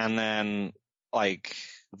 And then, like,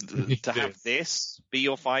 to have this be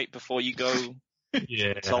your fight before you go to,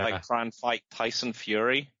 like, try and fight Tyson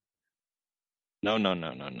Fury? No.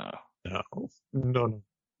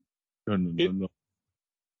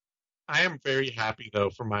 I am very happy though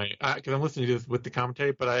for because I'm listening to this with the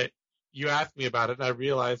commentary, but you asked me about it and I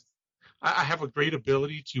realized I have a great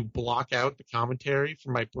ability to block out the commentary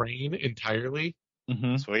from my brain entirely.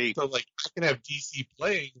 Mm-hmm. Sweet. So like I can have DC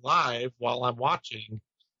playing live while I'm watching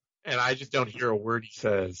and I just don't hear a word he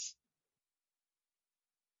says.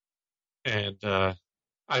 And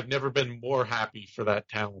I've never been more happy for that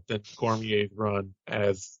talent than Cormier's run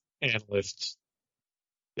as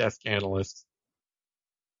desk analyst.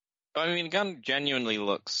 I mean, Gunn genuinely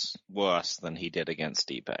looks worse than he did against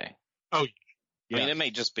Stipe. Oh, yeah. I mean, it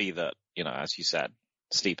may just be that, as you said,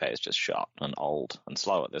 Stipe is just shot and old and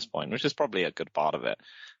slow at this point, which is probably a good part of it.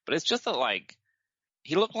 But it's just that, like,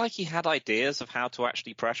 he looked like he had ideas of how to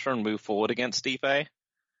actually pressure and move forward against Stipe.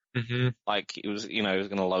 Mm-hmm. Like, he was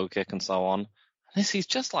going to low kick and so on. He's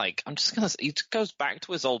just like, he just goes back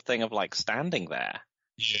to his old thing of, like, standing there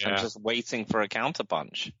and just waiting for a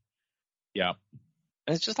counterpunch. Yeah.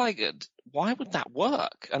 And it's just like, why would that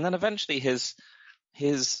work? And then eventually his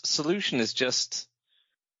solution is just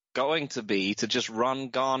going to be to just run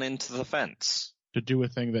Gane into the fence. To do a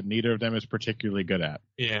thing that neither of them is particularly good at.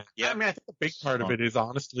 Yeah. I mean, I think a big part of it is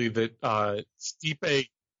honestly that Stipe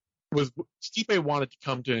wanted to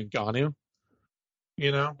come to Ngannou,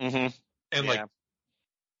 Mm-hmm. And like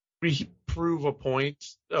prove a point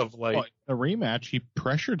of like a rematch. He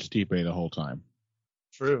pressured Stipe the whole time.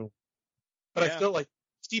 True. But I still like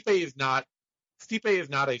Stipe is not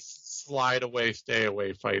a slide away, stay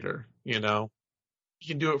away fighter, He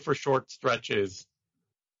can do it for short stretches,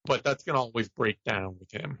 but that's going to always break down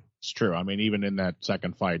with him. It's true. I mean, even in that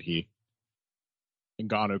second fight,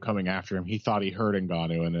 Ngannou coming after him, he thought he hurt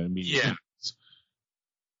Ngannou and then immediately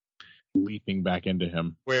leaping back into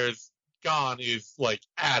him. Whereas Gane is like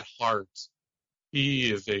at heart,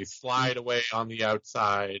 he is a slide away on the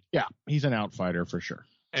outside. Yeah, he's an outfighter for sure.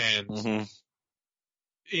 And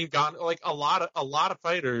in Gane, like a lot of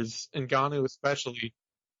fighters, and Ngannou especially,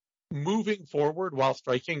 moving forward while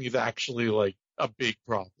striking is actually like a big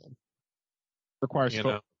problem. Requires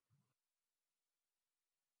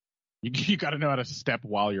you got to know how to step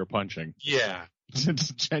while you're punching. Yeah,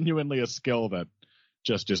 it's genuinely a skill that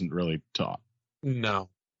just isn't really taught. No.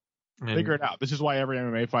 Figure it out. This is why every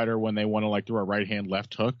MMA fighter, when they want to like do a right hand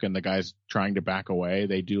left hook and the guy's trying to back away,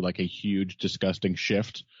 they do like a huge, disgusting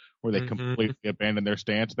shift where they completely abandon their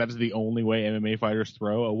stance. That is the only way MMA fighters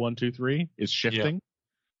throw a 1-2-3 is shifting.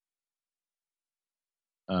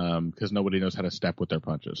 Because nobody knows how to step with their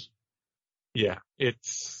punches. Yeah, it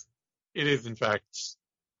is in fact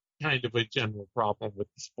kind of a general problem with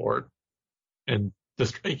the sport and the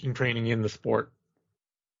striking training in the sport.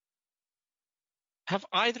 Have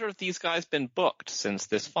either of these guys been booked since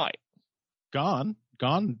this fight? Gane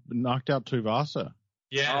knocked out Tuivasa.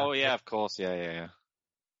 Yeah. Oh yeah, of course. Yeah.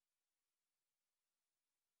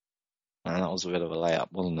 And that was a bit of a layup,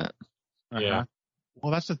 wasn't it? Yeah.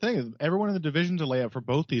 Well, that's the thing. Everyone in the division's a layup for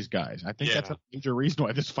both these guys. I think that's a major reason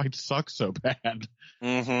why this fight sucks so bad.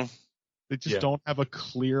 Mm-hmm. They just don't have a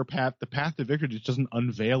clear path. The path to victory just doesn't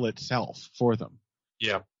unveil itself for them.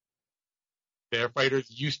 Yeah. Their fighters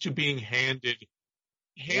used to being handed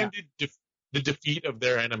the defeat of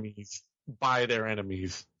their enemies by their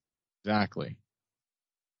enemies. Exactly.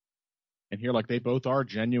 And here, like, they both are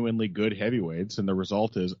genuinely good heavyweights, and the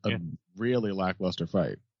result is a really lackluster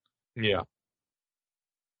fight. Yeah.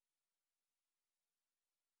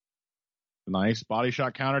 Nice body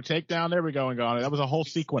shot counter takedown. There we go, Ngannou. That was a whole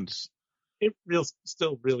sequence. It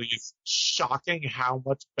still really is shocking how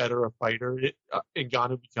much better a fighter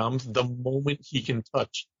Ngannou becomes the moment he can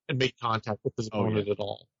touch and make contact with his opponent at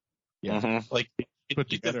all. Yeah. Mm-hmm. Like,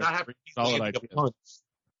 he does not have to be landing a punch,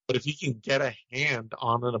 but if he can get a hand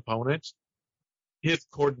on an opponent, his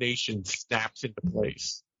coordination snaps into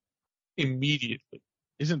place immediately.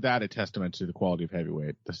 Isn't that a testament to the quality of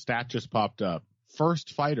heavyweight? The stat just popped up.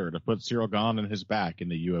 First fighter to put Cyril Gane in his back in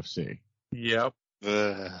the UFC. Yep.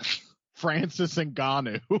 Francis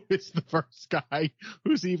Ngannou is the first guy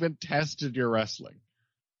who's even tested your wrestling.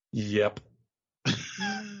 Yep.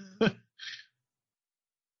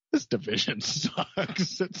 This division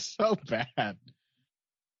sucks. It's so bad.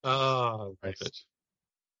 Oh, right.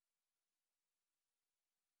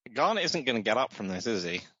 Gane isn't going to get up from this, is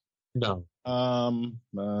he? No.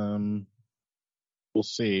 We'll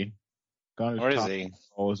see. Or is he?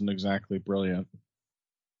 Isn't exactly brilliant.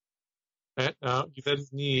 No, he said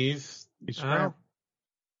his knees. He's trying.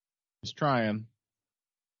 He's trying.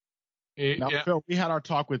 Now, Yeah. Phil, we had our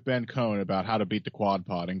talk with Ben Cohn about how to beat the quad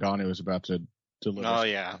pod, and Gane was about to deliver. Oh,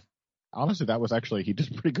 yeah. Honestly, that was actually, he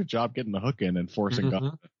did a pretty good job getting the hook in and forcing Gane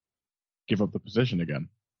to give up the position again.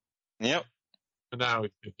 Yep. And now he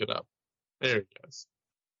picked it up. There he goes.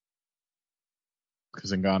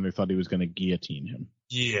 Because Ngannou thought he was going to guillotine him.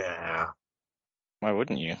 Yeah. Why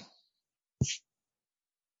wouldn't you?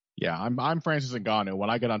 Yeah, I'm Francis Ngannou. When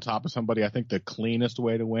I get on top of somebody, I think the cleanest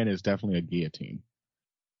way to win is definitely a guillotine.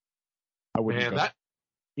 I wouldn't go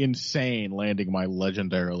insane landing my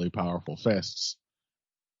legendarily powerful fists.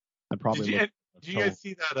 I'd probably Did you guys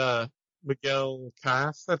see that Miguel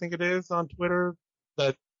Cass, I think it is, on Twitter?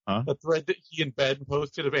 That thread that he and Ben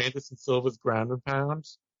posted of Anderson Silva's ground and pound?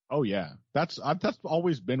 Oh, yeah. That's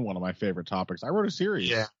always been one of my favorite topics. I wrote a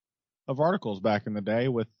series of articles back in the day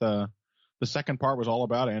with the second part was all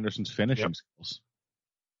about Anderson's finishing skills.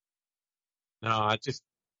 No,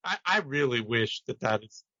 I really wish that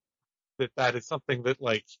is something that,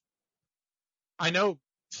 like, I know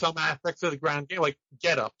some aspects of the ground game, like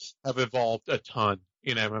get-ups, have evolved a ton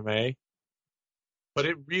in MMA, but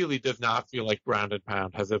it really does not feel like ground and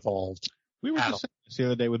pound has evolved. We were just saying this the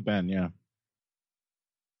other day with Ben, yeah.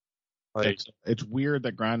 Like, it's weird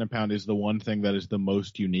that ground and pound is the one thing that is the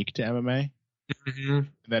most unique to MMA. Mm-hmm.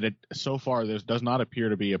 That it so far there does not appear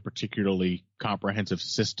to be a particularly comprehensive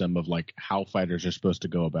system of like how fighters are supposed to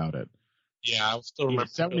go about it. Yeah, I still remember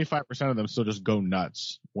 75% of them still just go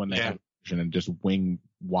nuts when they have vision and just wing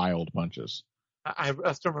wild punches. I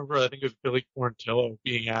still remember, I think it was Billy Quarantillo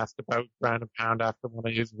being asked about ground and pound after one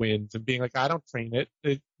of his wins and being like, I don't train it.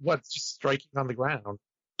 It's just striking on the ground.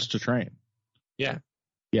 Just to train. Yeah.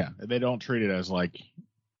 Yeah, they don't treat it as like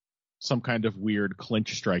some kind of weird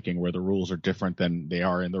clinch striking where the rules are different than they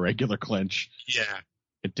are in the regular clinch. Yeah.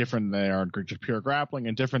 It's different than they are in just pure grappling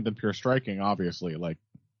and different than pure striking, obviously. Like,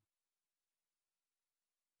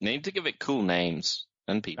 they need to give it cool names,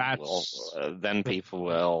 and people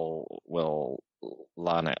will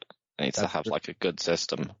learn it. It needs to have like a good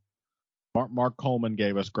system. Mark Coleman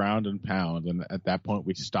gave us ground and pound, and at that point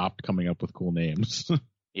we stopped coming up with cool names.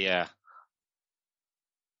 Yeah.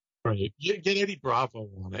 Right. Get Eddie Bravo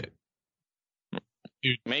on it.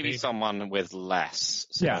 Dude, maybe someone with less.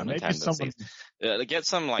 Maybe someone. Get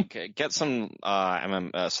some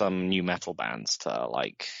new metal bands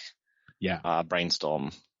to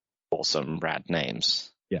brainstorm for some rad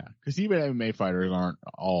names. Yeah, because even MMA fighters aren't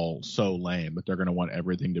all so lame, but they're going to want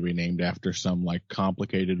everything to be named after some like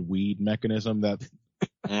complicated weed mechanism that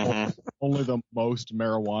only the most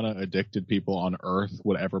marijuana addicted people on Earth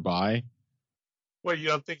would ever buy. Well, you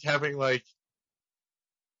don't think having like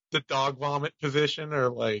the dog vomit position or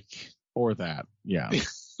that, yeah.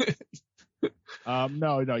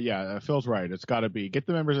 Phil's right. It's got to be get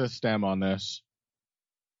the members of STEM on this.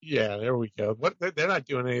 Yeah, there we go. They're not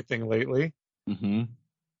doing anything lately. Mm-hmm.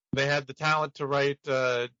 They had the talent to write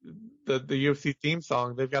the UFC theme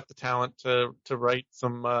song. They've got the talent to write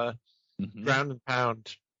some ground and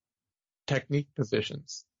pound technique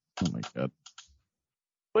positions. Oh my god.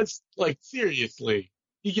 But like seriously,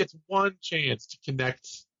 he gets one chance to connect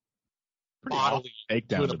bodily takedown,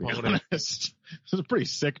 to an opponent. This is a pretty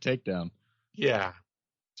sick takedown. Yeah.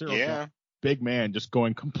 Yeah. Big man just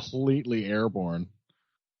going completely airborne.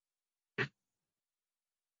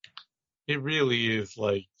 It really is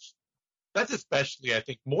like, that's especially, I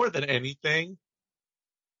think, more than anything,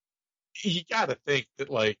 you gotta think that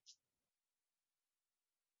like,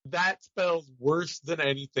 that spells worse than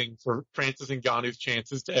anything for Francis Ngannou's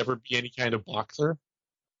chances to ever be any kind of boxer.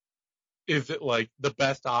 Is that like the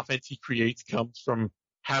best offense he creates comes from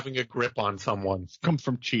having a grip on someone. Comes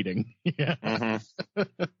from cheating. Yeah.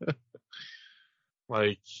 Mm-hmm.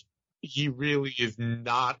 Like, he really is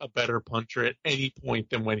not a better puncher at any point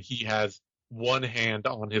than when he has one hand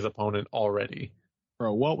on his opponent already.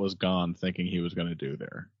 Bro, what was Gane thinking he was going to do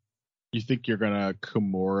there? You think you're going to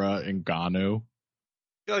Kimura Ngannou?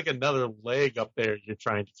 feel like another leg up there you're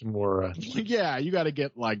trying to Kimura. Yeah, you got to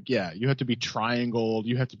get you have to be triangled.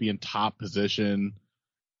 You have to be in top position.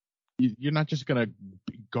 You're not just going to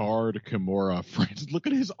guard Kimura. Friends, look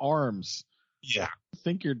at his arms. Yeah. What do you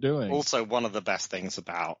think you're doing? Also, one of the best things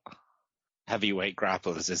about heavyweight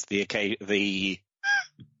grapplers is the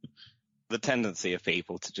tendency of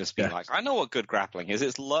people to just be like, I know what good grappling is.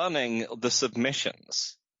 It's learning the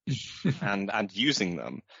submissions and using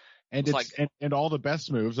them. And and all the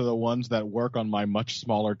best moves are the ones that work on my much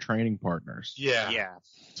smaller training partners. Yeah.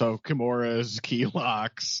 So Kimuras, key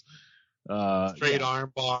locks, straight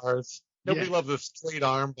arm bars. Nobody loves a straight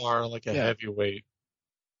arm bar like a heavyweight.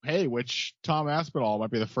 Hey, which Tom Aspinall might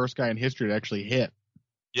be the first guy in history to actually hit.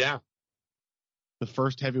 Yeah. The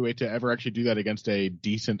first heavyweight to ever actually do that against a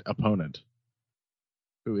decent opponent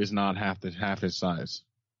who is not half his size.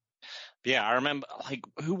 Yeah, I remember, like,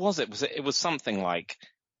 who was it? It was something like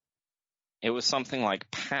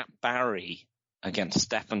Pat Barry against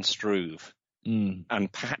Stefan Struve.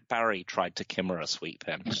 And Pat Barry tried to Kimura sweep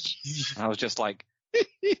him. I was just like,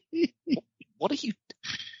 what are you?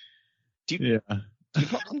 Do you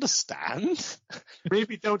not understand?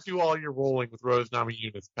 Maybe don't do all your rolling with Rose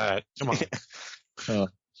Namajunas, Pat. Come on. There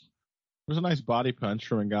was a nice body punch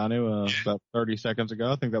from Ngannou about 30 seconds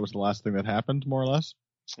ago. I think that was the last thing that happened, more or less.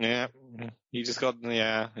 Yeah, he just got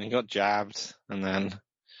and he got jabbed, and then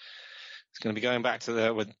it's going to be going back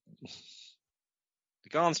to with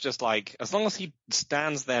Gane's just like, as long as he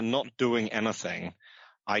stands there not doing anything,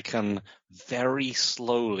 I can very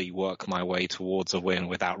slowly work my way towards a win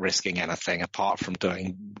without risking anything apart from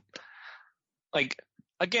doing, like,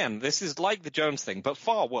 again, this is like the Jones thing, but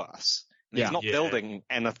far worse. He's not building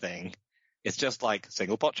anything. It's just like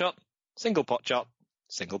single pot shot, single pot shot,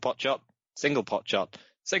 single pot shot, single pot shot,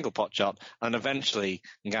 single pot shot, and eventually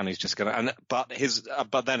Ngannou's just gonna. But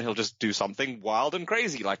then he'll just do something wild and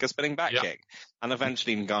crazy like a spinning back kick, and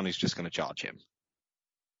eventually Ngannou's just gonna charge him.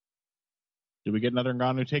 Did we get another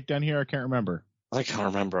Ngannou takedown here? I can't remember. I can't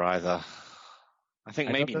remember either. I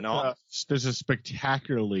think maybe not. There's a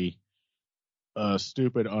spectacularly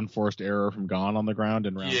stupid unforced error from Gane on the ground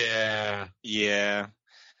in round. Yeah.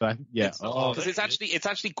 Because it's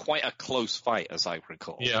actually quite a close fight, as I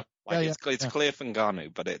recall. Yeah. It's clear for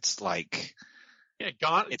Ngannou, but it's like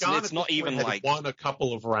Gane. It's not even like won a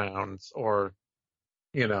couple of rounds, or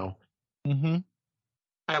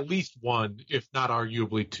at least one, if not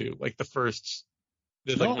arguably two. Like the first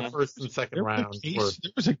and second rounds. There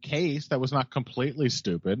was a case that was not completely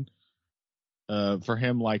stupid. For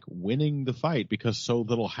him, like, winning the fight because so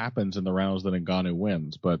little happens in the rounds that Ngannou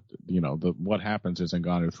wins. But, what happens is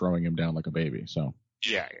Ngannou throwing him down like a baby. So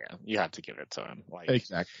yeah, you have to give it to him. Like,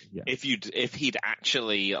 exactly. Yeah. If he'd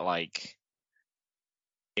actually, like,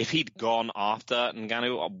 if he'd gone after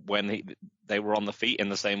Ngannou when they were on the feet in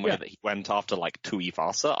the same way that he went after, like,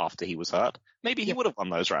 Tuivasa after he was hurt, maybe he would have won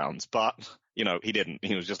those rounds. But, he didn't.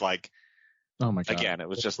 He was just like, oh my God. Again, it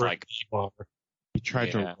was just like, he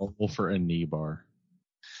tried to roll for a knee bar.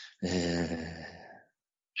 And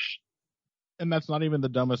that's not even the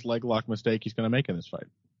dumbest leg lock mistake he's going to make in this fight.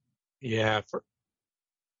 Yeah.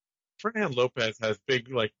 Fernand Lopez has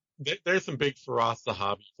big, like, there's some big Firas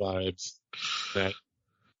Zahabi vibes. To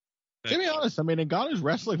be honest, I mean, Ngannou's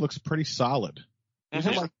wrestling looks pretty solid.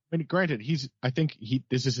 Granted, I think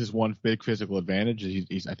this is his one big physical advantage.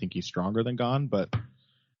 I think he's stronger than Gane, but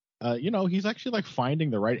he's actually like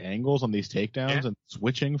finding the right angles on these takedowns and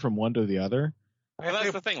switching from one to the other. Well,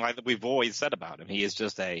 that's the thing, like that we've always said about him. He's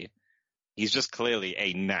just clearly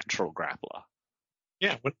a natural grappler.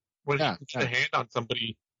 Yeah, when he puts a hand on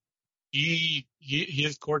somebody,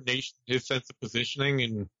 his coordination, his sense of positioning,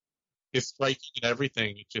 and his striking and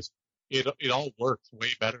everything, it all works way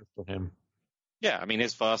better for him. Yeah, I mean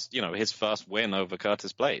his first win over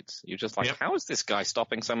Curtis Blades. You're just like, how is this guy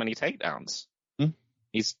stopping so many takedowns?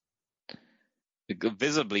 He's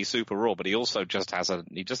visibly super raw, but he also just has a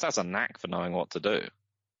knack for knowing what to do.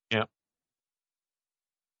 Yeah.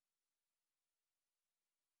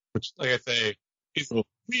 Which, like I say, is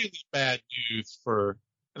really bad news and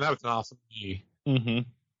that was an awesome knee. Mm-hmm.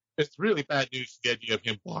 It's really bad news for the idea of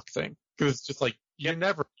him boxing, because it's just like you're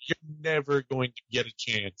never going to get a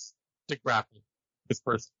chance to grapple this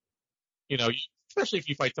person. Especially if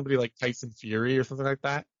you fight somebody like Tyson Fury or something like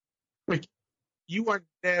that. Like, you are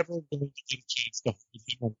never going to get a chance to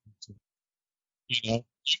hold him.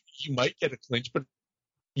 You might get a clinch, but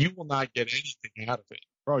you will not get anything out of it.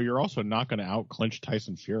 Bro, you're also not going to out-clinch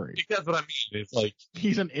Tyson Fury. That's what I mean. It's like,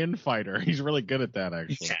 he's an in-fighter. He's really good at that,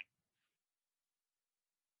 actually. Yeah.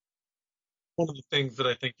 One of the things that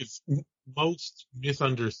I think is most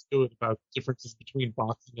misunderstood about differences between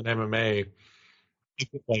boxing and MMA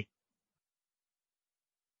think that, like,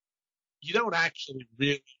 you don't actually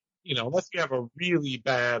really, unless you have a really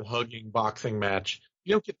bad hugging boxing match,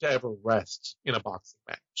 you don't get to ever rest in a boxing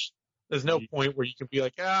match. There's no point where you can be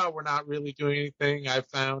like, we're not really doing anything. I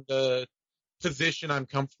found a position I'm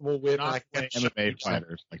comfortable with. Not and I can MMA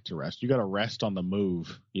fighters like to rest. You got to rest on the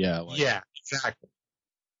move. Yeah. Yeah, exactly.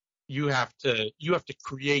 You have to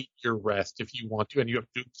create your rest if you want to, and you have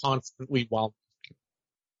to do it constantly while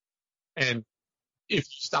moving. And if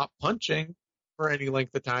you stop punching for any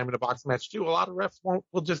length of time in a boxing match too, a lot of refs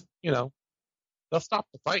will just, they'll stop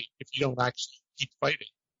the fight if you don't actually keep fighting.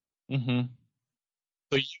 Mm-hmm.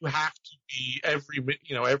 So you have to be every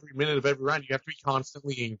minute of every round, you have to be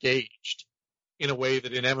constantly engaged in a way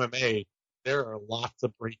that in MMA, there are lots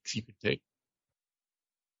of breaks you can take.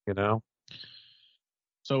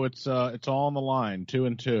 So it's all on the line,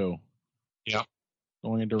 2-2. Yeah.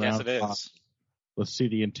 Going into round 5. Let's see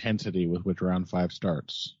the intensity with which round 5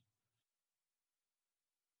 starts.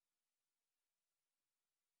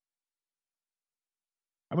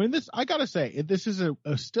 I mean, I gotta say, this is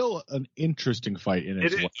still an interesting fight in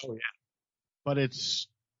its way. Oh, yeah. But it's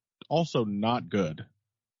also not good.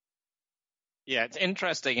 Yeah, it's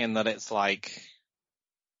interesting in that it's like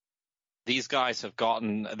these guys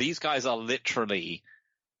are literally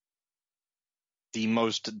the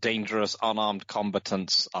most dangerous unarmed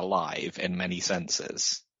combatants alive in many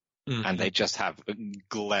senses. Mm-hmm. And they just have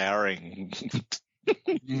glaring,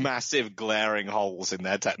 massive glaring holes in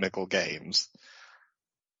their technical games.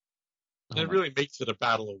 And it really makes it a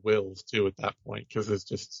battle of wills, too, at that point, because it's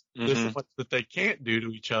just, there's so much that they can't do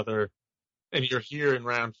to each other. And you're here in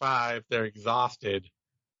round 5, they're exhausted.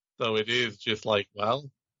 So it is just like, well,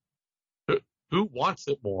 who wants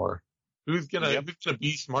it more? Who's gonna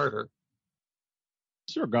be smarter?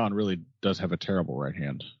 Gane really does have a terrible right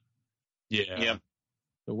hand. Yeah. Yep.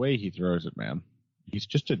 The way he throws it, man. He's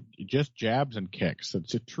just jabs and kicks.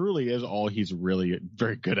 It truly is all he's really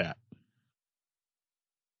very good at.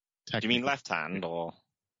 Do you mean left hand or?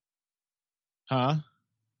 Huh?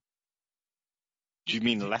 Do you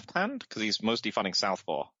mean left hand? Because he's mostly fighting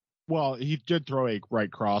southpaw. Well, he did throw a right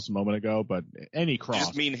cross a moment ago, but any cross. You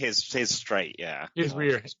just mean his straight, yeah. His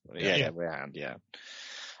rear. Yeah, rear hand, yeah.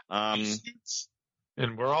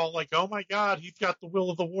 And we're all like, oh my God, he's got the will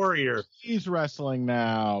of the warrior. He's wrestling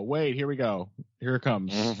now. Wait, here we go. Here it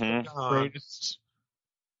comes. Mm-hmm.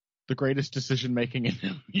 The greatest decision making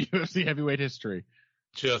in UFC heavyweight history.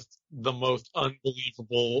 Just the most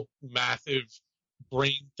unbelievable, massive,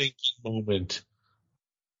 brain thinking moment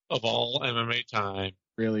of all MMA time.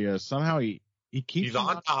 Really is. Somehow he keeps. He's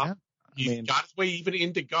on top. He's got his way even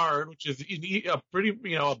into guard, which is a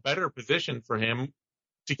pretty, a better position for him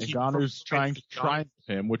to keep. Ngannou's trying to triumph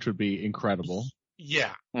him, which would be incredible.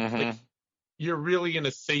 Yeah. Mm-hmm. Like, you're really in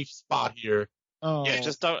a safe spot here. Oh. Yeah,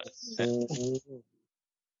 just don't.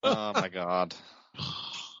 Oh my God.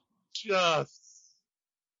 Just.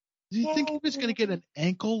 Did you think he was going to get an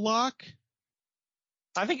ankle lock?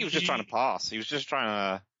 I think he was just trying to pass. He was just trying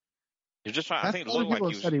to. I think it looked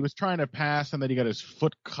like he was trying to pass, and then he got his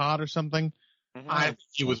foot caught or something. Mm-hmm. I think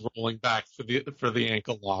he was rolling back for the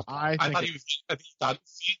ankle lock. I thought he thought,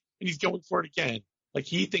 and he's going for it again. Like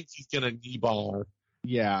he thinks he's gonna knee bar.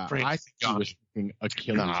 Yeah, I think he was thinking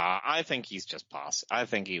Achilles. Nah, I think he's just pass. I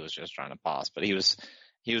think he was just trying to pass, but he was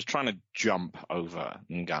trying to jump over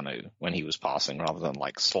Ngannou when he was passing rather than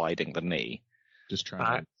like sliding the knee. Just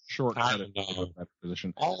trying to shortcut that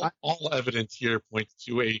position. All evidence here points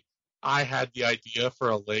to I had the idea for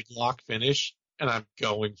a leg lock finish, and I'm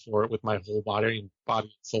going for it with my whole body and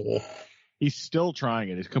soul. He's still trying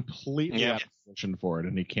it. He's completely out of position for it,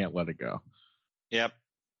 and he can't let it go. Yep.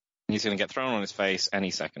 He's going to get thrown on his face any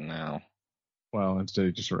second now. Well, instead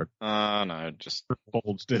he just sort of just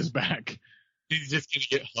folds to his back. He's just going to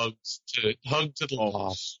get hugged to the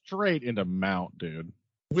top. Straight into mount, dude.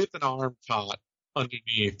 With an arm caught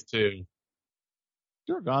underneath, too.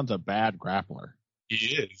 Gane's a bad grappler.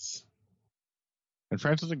 He is. And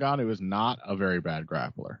Francis Ngannou is not a very bad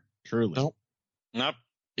grappler. Truly. Nope.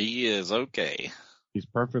 He is okay. He's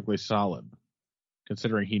perfectly solid,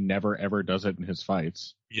 considering he never, ever does it in his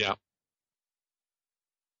fights. Yeah.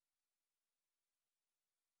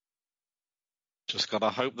 Just gotta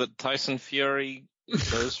hope that Tyson Fury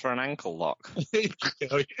goes for an ankle lock. It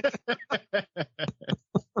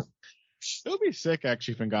would be sick,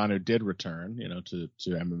 actually, if Ngannou did return, to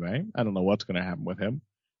MMA. I don't know what's going to happen with him.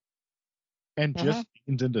 And just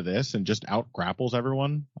leans into this and just out grapples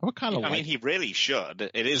everyone. I would kind of mean, he really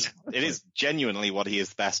should. It is genuinely what he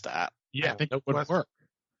is best at. Yeah, I think it would work.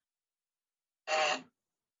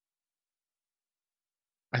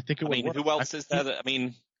 I think it would work. Who else is there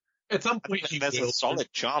At some point, there's a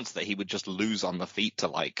solid chance that he would just lose on the feet to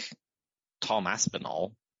like Tom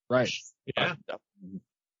Aspinall. Right. Yeah.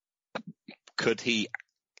 Could he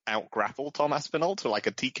out-grapple Tom Aspinall to like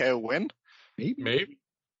a TKO win? Maybe.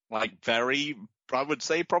 Like I would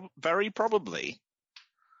say very probably.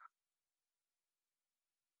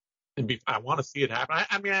 I want to see it happen.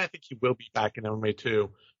 I mean, I think he will be back in MMA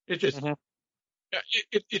too. It just,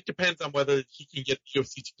 it depends on whether he can get the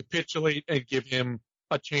UFC to capitulate and give him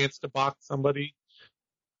a chance to box somebody,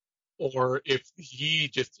 or if he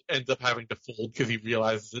just ends up having to fold because he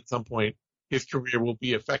realizes at some point his career will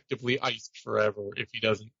be effectively iced forever if he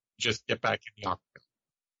doesn't just get back in the octagon.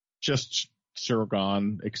 Just Cyril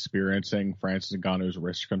Gane experiencing Francis Ngannou's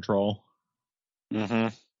wrist control. Mm-hmm.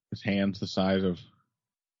 His hands the size of...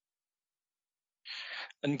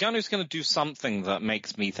 And Ngannou's going to do something that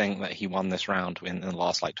makes me think that he won this round in the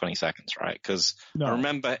last like 20 seconds, right? Because I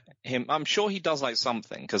remember him, I'm sure he does like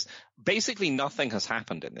something, because basically nothing has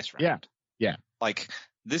happened in this round. Yeah. Like,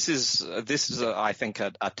 this is I think,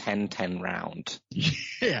 a 10-10 round.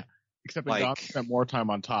 Yeah. Except that Gane spent more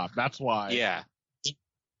time on top. That's why. Yeah.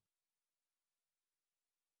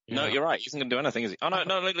 No, you're right. He isn't going to do anything, is he? Oh,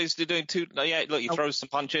 no, look, he's doing two. No, yeah, look, he throws some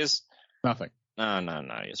punches. Nothing.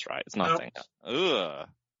 No, he's right. It's nothing. Ugh.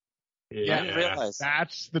 Yeah, I didn't realize.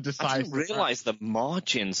 That's the decisive. I didn't realize the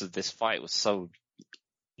margins of this fight was so.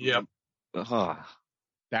 Yep.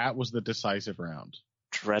 That was the decisive round.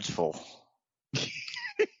 Dreadful.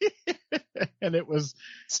 And it was.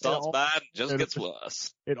 Starts bad, just gets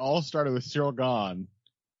worse. It all started with Cyril Gane,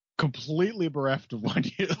 completely bereft of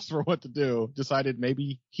ideas for what to do, decided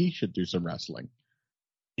maybe he should do some wrestling.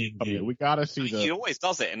 Okay, we got to see He always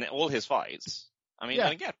does it in all his fights. I mean,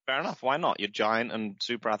 again, fair enough. Why not? You're giant and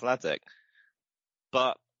super athletic.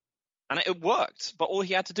 And it worked. But all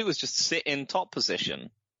he had to do was just sit in top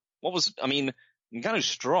position. Ngannou's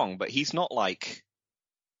strong, but he's not like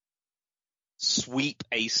sweep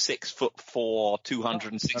a 6'4",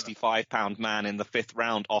 265-pound man in the 5th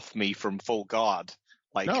round off me from full guard.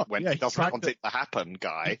 He doesn't want it to happen,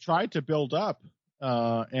 guy. He tried to build up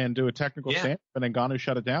and do a technical stand, and then Ngannou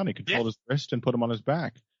shut it down. He controlled his wrist and put him on his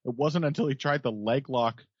back. It wasn't until he tried the leg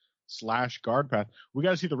lock / guard path. We got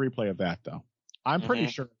to see the replay of that, though. I'm pretty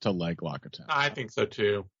sure it's a leg lock attempt. I think so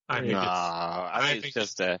too.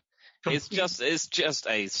 It's just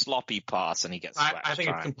a sloppy pass, and he gets swept. I think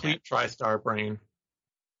it's complete TriStar brain.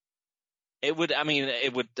 It would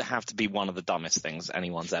have to be one of the dumbest things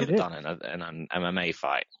anyone's ever done in an MMA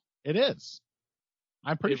fight. It is.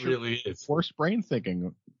 I'm pretty sure it really is. Worse brain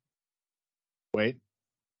thinking. Wait.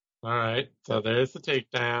 All right. So there's the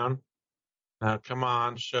takedown. Now, come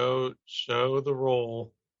on. Show the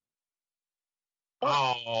roll. What?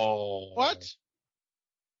 Oh. What?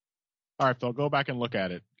 All right, Phil, go back and look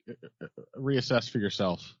at it. Reassess for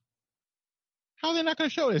yourself. How are they not going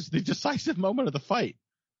to show it? It's the decisive moment of the fight.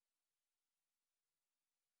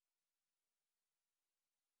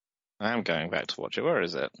 I'm going back to watch it. Where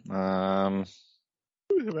is it? Right,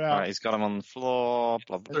 he's got him on the floor.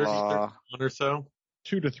 Blah blah blah. 31 or so.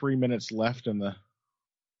 2 to 3 minutes left in the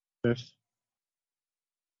 5th.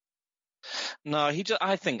 No, I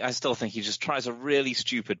still think he just tries a really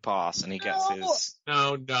stupid pass and he gets his.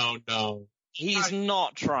 No. He's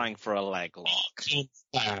not trying for a leg lock.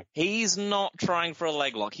 He's not trying for a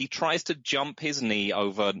leg lock. He tries to jump his knee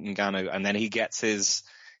over Ngannou, and then he gets his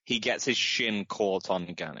shin caught on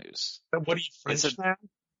Ngannou's. What are you, French now?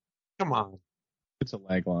 Come on. It's a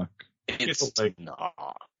leg lock. It's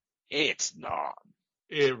not. It's not.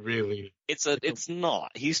 It really. It's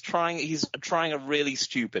not. He's trying a really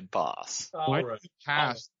stupid pass. Why do you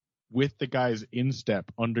pass with the guy's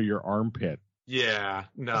instep under your armpit? Yeah,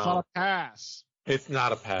 no. It's not a pass. It's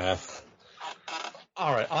not a pass.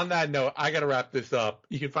 All right. On that note, I got to wrap this up.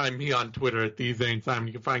 You can find me on Twitter at TheZaneSimon.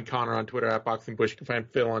 You can find Connor on Twitter at BoxingBush. You can find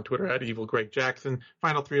Phil on Twitter at EvilGregJackson.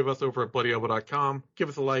 Find all 3 of us over at BloodyElbow.com. Give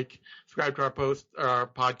us a like. Subscribe to our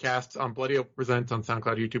podcasts on Bloody Elbow Presents on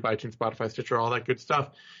SoundCloud, YouTube, iTunes, Spotify, Stitcher, all that good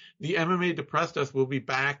stuff. The MMA Depressed Us will be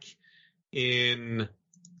back in,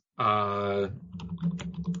 I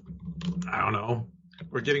don't know.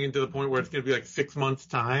 We're getting into the point where it's going to be like 6 months'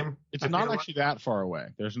 time. It's not actually that far away.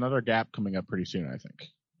 There's another gap coming up pretty soon, I think.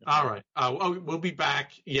 All right. We'll be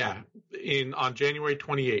back, on January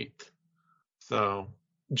 28th. So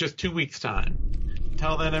just 2 weeks' time.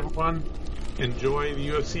 Till then, everyone, enjoy the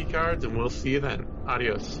UFC cards, and we'll see you then.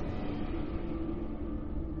 Adios.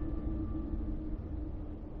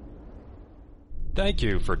 Thank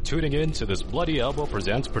you for tuning in to this Bloody Elbow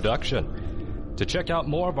Presents production. To check out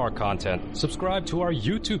more of our content, subscribe to our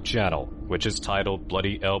YouTube channel, which is titled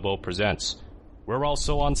Bloody Elbow Presents. We're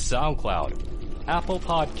also on SoundCloud. Apple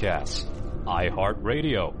Podcasts,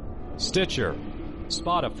 iHeartRadio, Stitcher,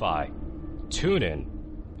 Spotify, TuneIn,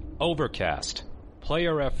 Overcast,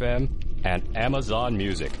 Player FM, and Amazon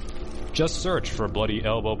Music. Just search for Bloody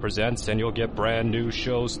Elbow Presents and you'll get brand new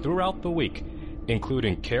shows throughout the week,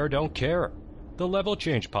 including Care Don't Care, the Level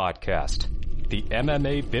Change Podcast, the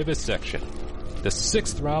MMA Vivisection, the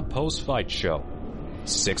 6th Round Post-Fight Show,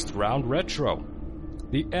 6th Round Retro,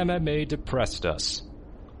 the MMA Depressed Us,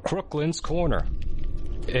 Crooklyn's Corner,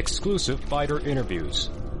 exclusive fighter interviews,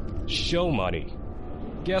 show money,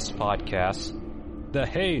 guest podcasts, the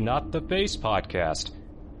Hey Not the Face podcast,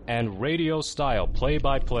 and radio-style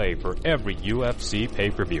play-by-play for every UFC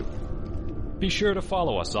pay-per-view. Be sure to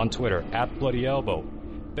follow us on Twitter at Bloody Elbow,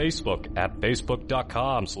 Facebook at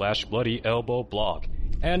facebook.com/bloodyelbowblog,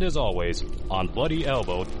 and as always, on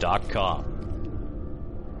bloodyelbow.com.